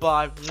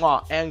 goodbye,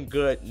 mwah, and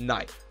good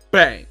night.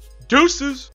 Bang. Deuces.